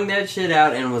strung that shit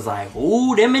out and was like,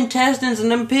 "Ooh, them intestines and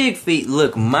them pig feet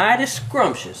look mighty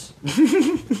scrumptious."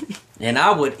 And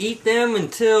I would eat them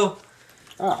until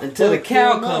the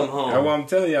cow come home. That's what I'm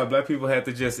telling y'all. Black people have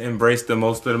to just embrace the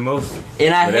most of the most.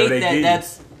 And I Whatever hate they that.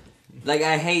 give you.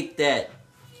 I hate that.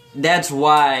 That's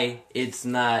why it's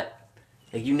not.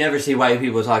 Like, you never see white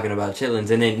people talking about chitlins,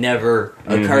 and it never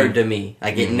occurred to me.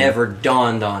 Like, it never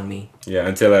dawned on me. Yeah,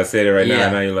 until I said it right now, Yeah.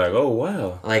 and now you're like, oh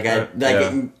wow.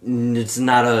 That's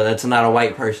not a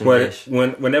white person But dish.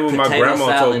 whenever my Potato grandma told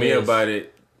salad me is. about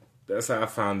it, that's how I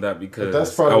found out because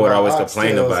That's I probably would where always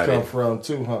complain oxtails about come it. from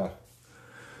too, huh?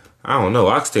 I don't know.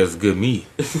 Oxtail's good meat.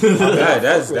 that's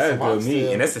some good oxtail.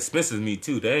 meat, and that's expensive meat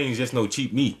too. That ain't just no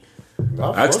cheap meat.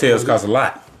 fuck Oxtails with cost a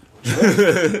lot.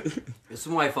 There's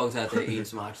some white folks out there eating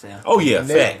some oxtail. Oh yeah,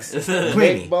 Neck- facts. neck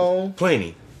Plenty, bone,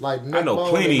 plenty. like I neck know bone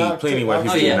plenty and white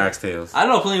people Oh, yeah. eating oxtails. I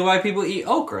know plenty of white people eat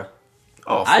okra.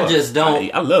 Oh, I fuck. just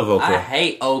don't. I love okra. I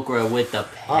hate okra with the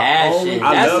passion.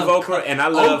 I That's love some okra, and I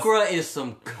love. okra is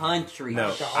some country.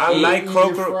 No, shit. I like eat it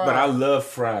okra, fried. but I love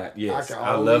fried. Yes,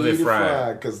 I only love it eat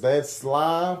fried. because that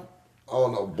slime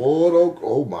on a boiled okra.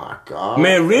 Oh my god,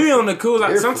 Man, really on the cool.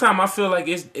 Like different. sometimes I feel like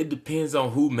it depends on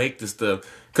who make the stuff.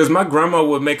 Cause my grandma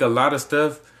would make a lot of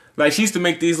stuff. Like she used to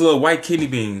make these little white kidney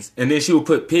beans, and then she would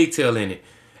put pigtail in it,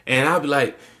 and I'd be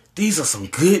like, "These are some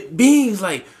good beans."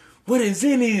 Like, what is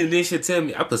in these? And then she'd tell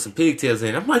me, "I put some pigtails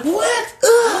in." I'm like, "What?"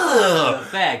 Ugh.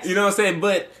 Facts. You know what I'm saying?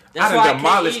 But That's I why I done can't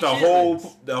demolished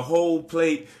eat the whole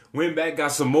plate. Went back,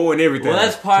 got some more, and everything. Well,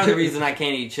 that's part of the reason I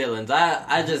can't eat chitlins.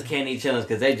 I just can't eat chitlins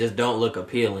because they just don't look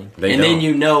appealing. They and don't. then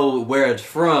you know where it's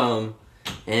from,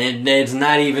 and it's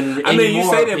not even. I mean, any you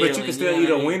more say that, but appealing, you can still know eat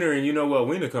what a I mean? wiener, and you know where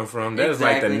wiener come from. That is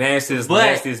like the Exactly. nastiest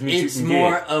But meat it's you can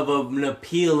more get. of an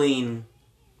appealing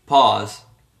pause.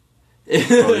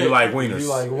 Oh, you like wieners? You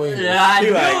like wings? Yeah, I You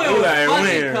knew like- it you was like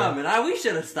fucking wieners. coming. We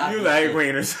should have stopped. You this like shit.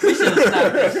 wieners? We should have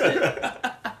stopped this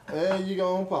shit. And you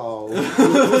gonna pause.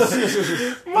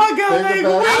 My God, Think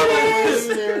about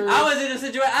it. I was in a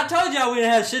situation. I told y'all we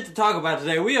didn't have shit to talk about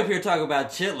today. We up here talking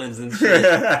about chitlins and shit.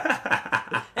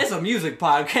 It's a music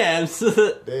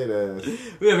podcast. Dead ass.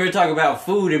 We up here talking about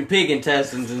food and pig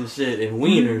intestines and shit and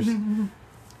wieners.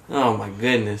 Oh my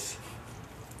goodness!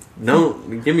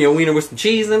 Don't give me a wiener with some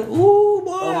cheese in it. Ooh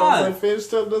boy! I'm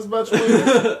finished up this much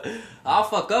wiener. I'll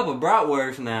fuck up a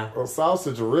bratwurst now. A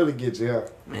sausage will really get you out.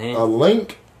 Man. A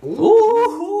link.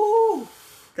 Ooh.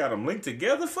 Got them linked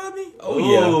together for me? Oh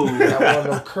yeah. That one of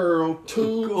them curl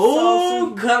tube Ooh,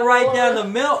 sausage. cut right down the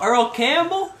middle. Earl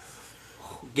Campbell.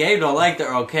 Gabe don't like the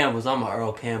Earl Campbells. I'm an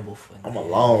Earl Campbell fan. I'm a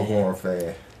Longhorn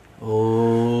fan.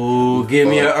 Oh, give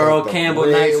me an Fuck Earl with the Campbell,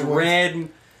 red nice ones. red.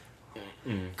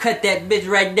 Cut that bitch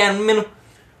right down the middle.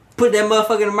 Put that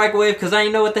motherfucker in the microwave because I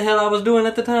didn't know what the hell I was doing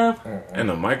at the time. And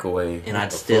a microwave. And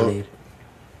I'd still eat it.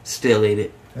 Still eat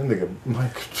it. That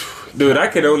nigga, Dude, I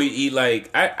could only eat like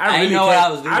I really know what can't-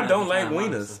 I was doing I at don't the like time,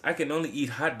 wieners. honestly. I can only eat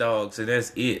hot dogs and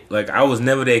that's it. Like I was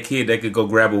never that kid that could go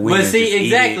grab a wiener. But and see, just eat it.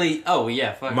 exactly. Oh,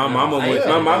 yeah. Fuck My no. mama I would. ain't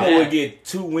My fucking mama with would that. get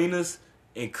 2 wieners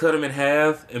and cut them in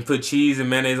half and put cheese and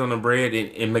mayonnaise on the bread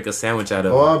and make a sandwich out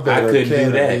of oh, I them. bet I couldn't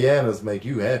do that. Vienna's make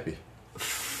you happy.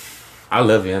 I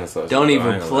love Vienna sausage. Don't bro. I even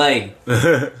ain't gonna play.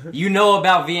 lie. You know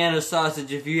about Vienna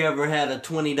sausage if you ever had a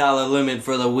 $20 limit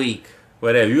for the week.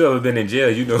 But have you ever been in jail?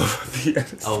 You know about Vienna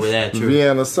sausage. Oh, well, that's true.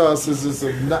 Vienna sausage is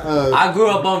a. I grew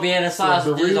up on Vienna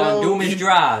sausages on Doomish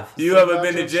Drive. You ever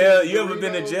been to jail? You ever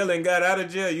been to jail and got out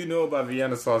of jail? You know about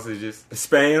Vienna sausages.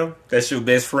 Spam, that's your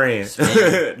best friend.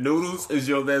 Noodles is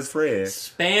your best friend.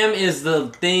 Spam is the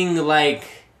thing, like,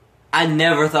 I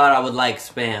never thought I would like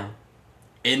Spam.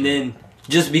 And then,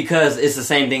 just because it's the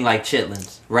same thing like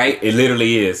chitlins, right? It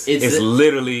literally is. It's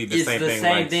literally the same thing. It's the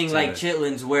same thing like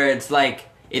chitlins, where it's like,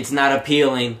 it's not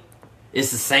appealing.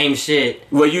 It's the same shit.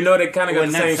 Well, you know, they kind of got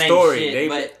Well, the not same same story. shit,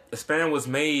 They Spam was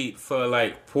made for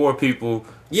like poor people,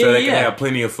 Yeah, so they yeah. can have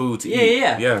plenty of food to Yeah, eat.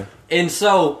 yeah. Yeah. And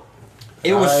so,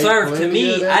 it was I ate served to plenty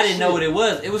me. of that I didn't know shit. what it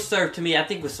was. It was served to me, I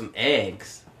think, with some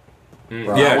eggs.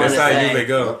 Yeah, that's how say. you usually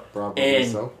go. Probably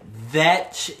And so.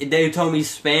 they told me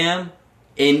Spam,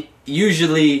 and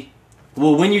usually,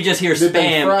 well, when you just hear Did they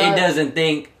Spam, fry it it? doesn't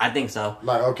think. I think so.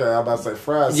 Like, okay, I'm about to say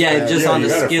fries. Yeah, just on the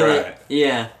you gotta skillet. fry it.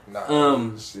 Yeah.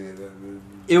 Nah, shit.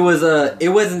 It was it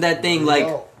wasn't that thing like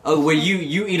where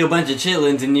you eat a bunch of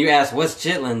chitlins and you ask what's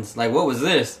chitlins, like what was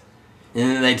this, and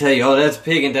then they tell you, oh, that's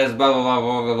pig and that's blah blah blah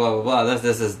blah blah blah blah, that's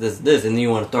this, and then you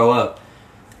want to throw up.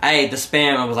 I ate the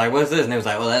Spam. I was like, what's this? And they was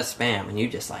like, oh, that's Spam, and you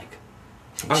just like,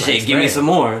 shit, give me some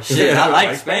more. Shit, I like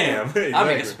Spam. I'll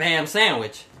make a Spam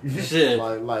sandwich. Shit.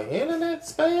 Like internet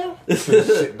spam?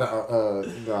 Shit,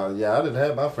 yeah, I didn't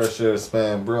have my fair share of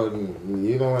spam, bro.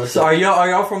 You don't have So are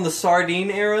y'all from the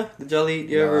sardine era? Did y'all eat?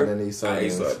 You ever? I didn't eat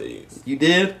sardines. I ate sardines. You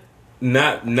did?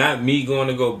 Not me going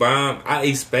to go buy them. I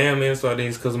ate Spam and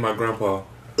sardines because of my grandpa.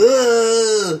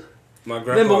 Ugh. My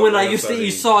grandpa. Remember when I loved used to eat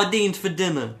sardines for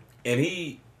dinner? And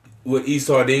he would eat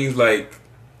sardines like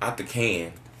out the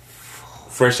can,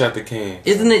 fresh out the can.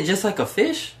 Isn't it just like a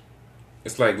fish?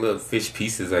 It's like little fish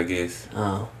pieces, I guess.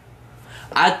 Oh,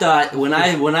 I thought when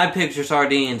I picture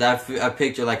sardines, I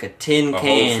picture like a tin A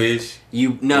can. whole fish.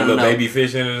 No, baby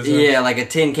fish in it. Or something? Yeah, like a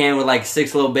tin can with like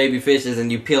 6 little baby fishes,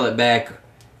 and you peel it back,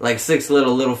 like 6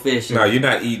 little fish. No, you're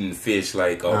not eating fish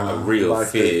like a real Like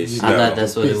fish. I thought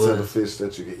that's what it piece of the was. fish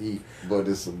that you can eat, but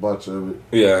it's a bunch of it.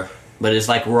 Yeah, But it's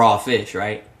like raw fish,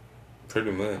 right?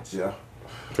 pretty much. Yeah,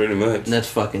 pretty much. That's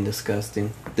fucking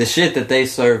disgusting. The shit that they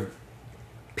serve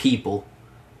people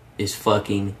is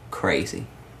fucking crazy.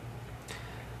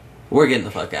 We're getting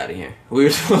the fuck out of here. We were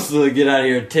supposed to get out of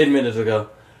here 10 minutes ago,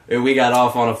 and we got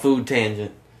off on a food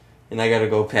tangent. And I gotta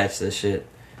go patch this shit.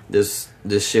 This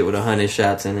shit with 100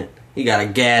 shots in it. He got a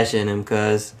gash in him,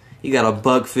 cuz he got a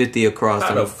 $1.50 across How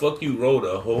him. the fuck you rolled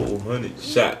a whole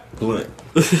 100-shot blunt?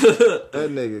 that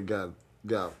nigga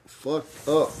got fucked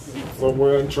up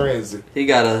somewhere in transit. He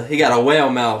got a whale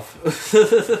mouth.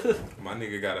 My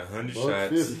nigga got 100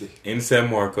 shots $1.50. in San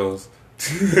Marcos.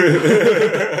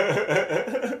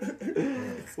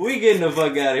 We getting the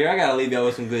fuck out of here. I gotta leave y'all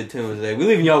with some good tunes today. We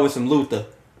leaving y'all with some Luther.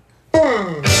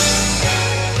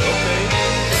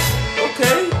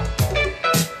 Okay.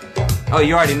 Oh,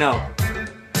 you already know.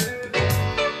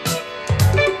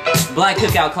 Black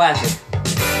Cookout Classic.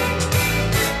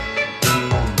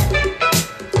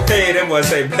 Hey, that boy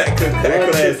say Black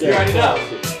Cookout Classic. You already know.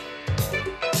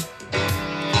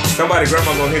 Somebody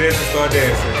grandma gonna hear this and start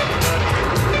dancing.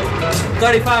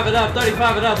 35 and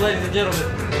up, ladies and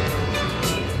gentlemen.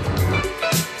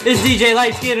 It's DJ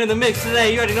Lightskin in the mix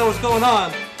today. You already know what's going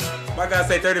on. My guy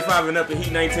say 35 and up and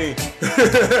he 19.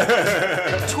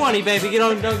 20, baby.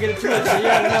 Don't get it twisted. You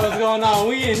already know what's going on.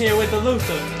 We in here with the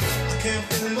Luther. Can't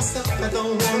feel myself, I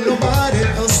don't want nobody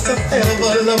else to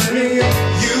ever love me.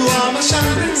 You are my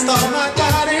shining star, my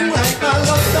guiding light, my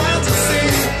love fantasy.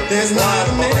 There's not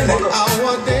a minute,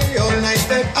 hour, day, or night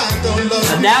that I don't love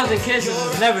you. 1,000 kisses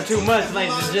is never too much,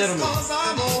 ladies and gentlemen.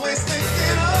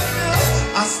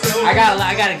 I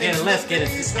gotta get it. Let's get it.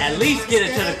 At least get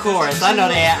it to the chorus. I know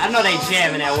they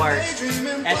jamming at work.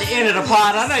 At the end of the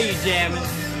pod, I know you jamming.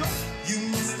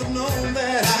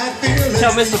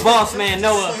 Tell Mr. Boss Man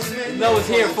Noah's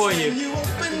here for you.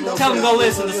 Tell him go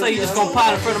listen to say you just gonna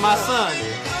pot in front of my son.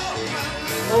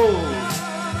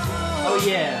 Oh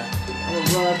yeah.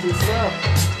 1,000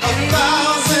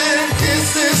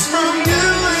 kisses from you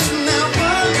is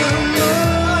never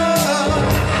enough.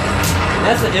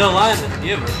 That's an ill line to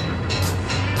give her.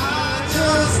 I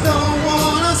just don't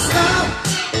wanna stop.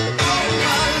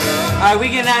 Alright, we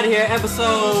getting out of here.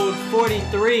 Episode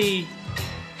 43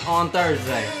 on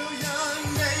Thursday.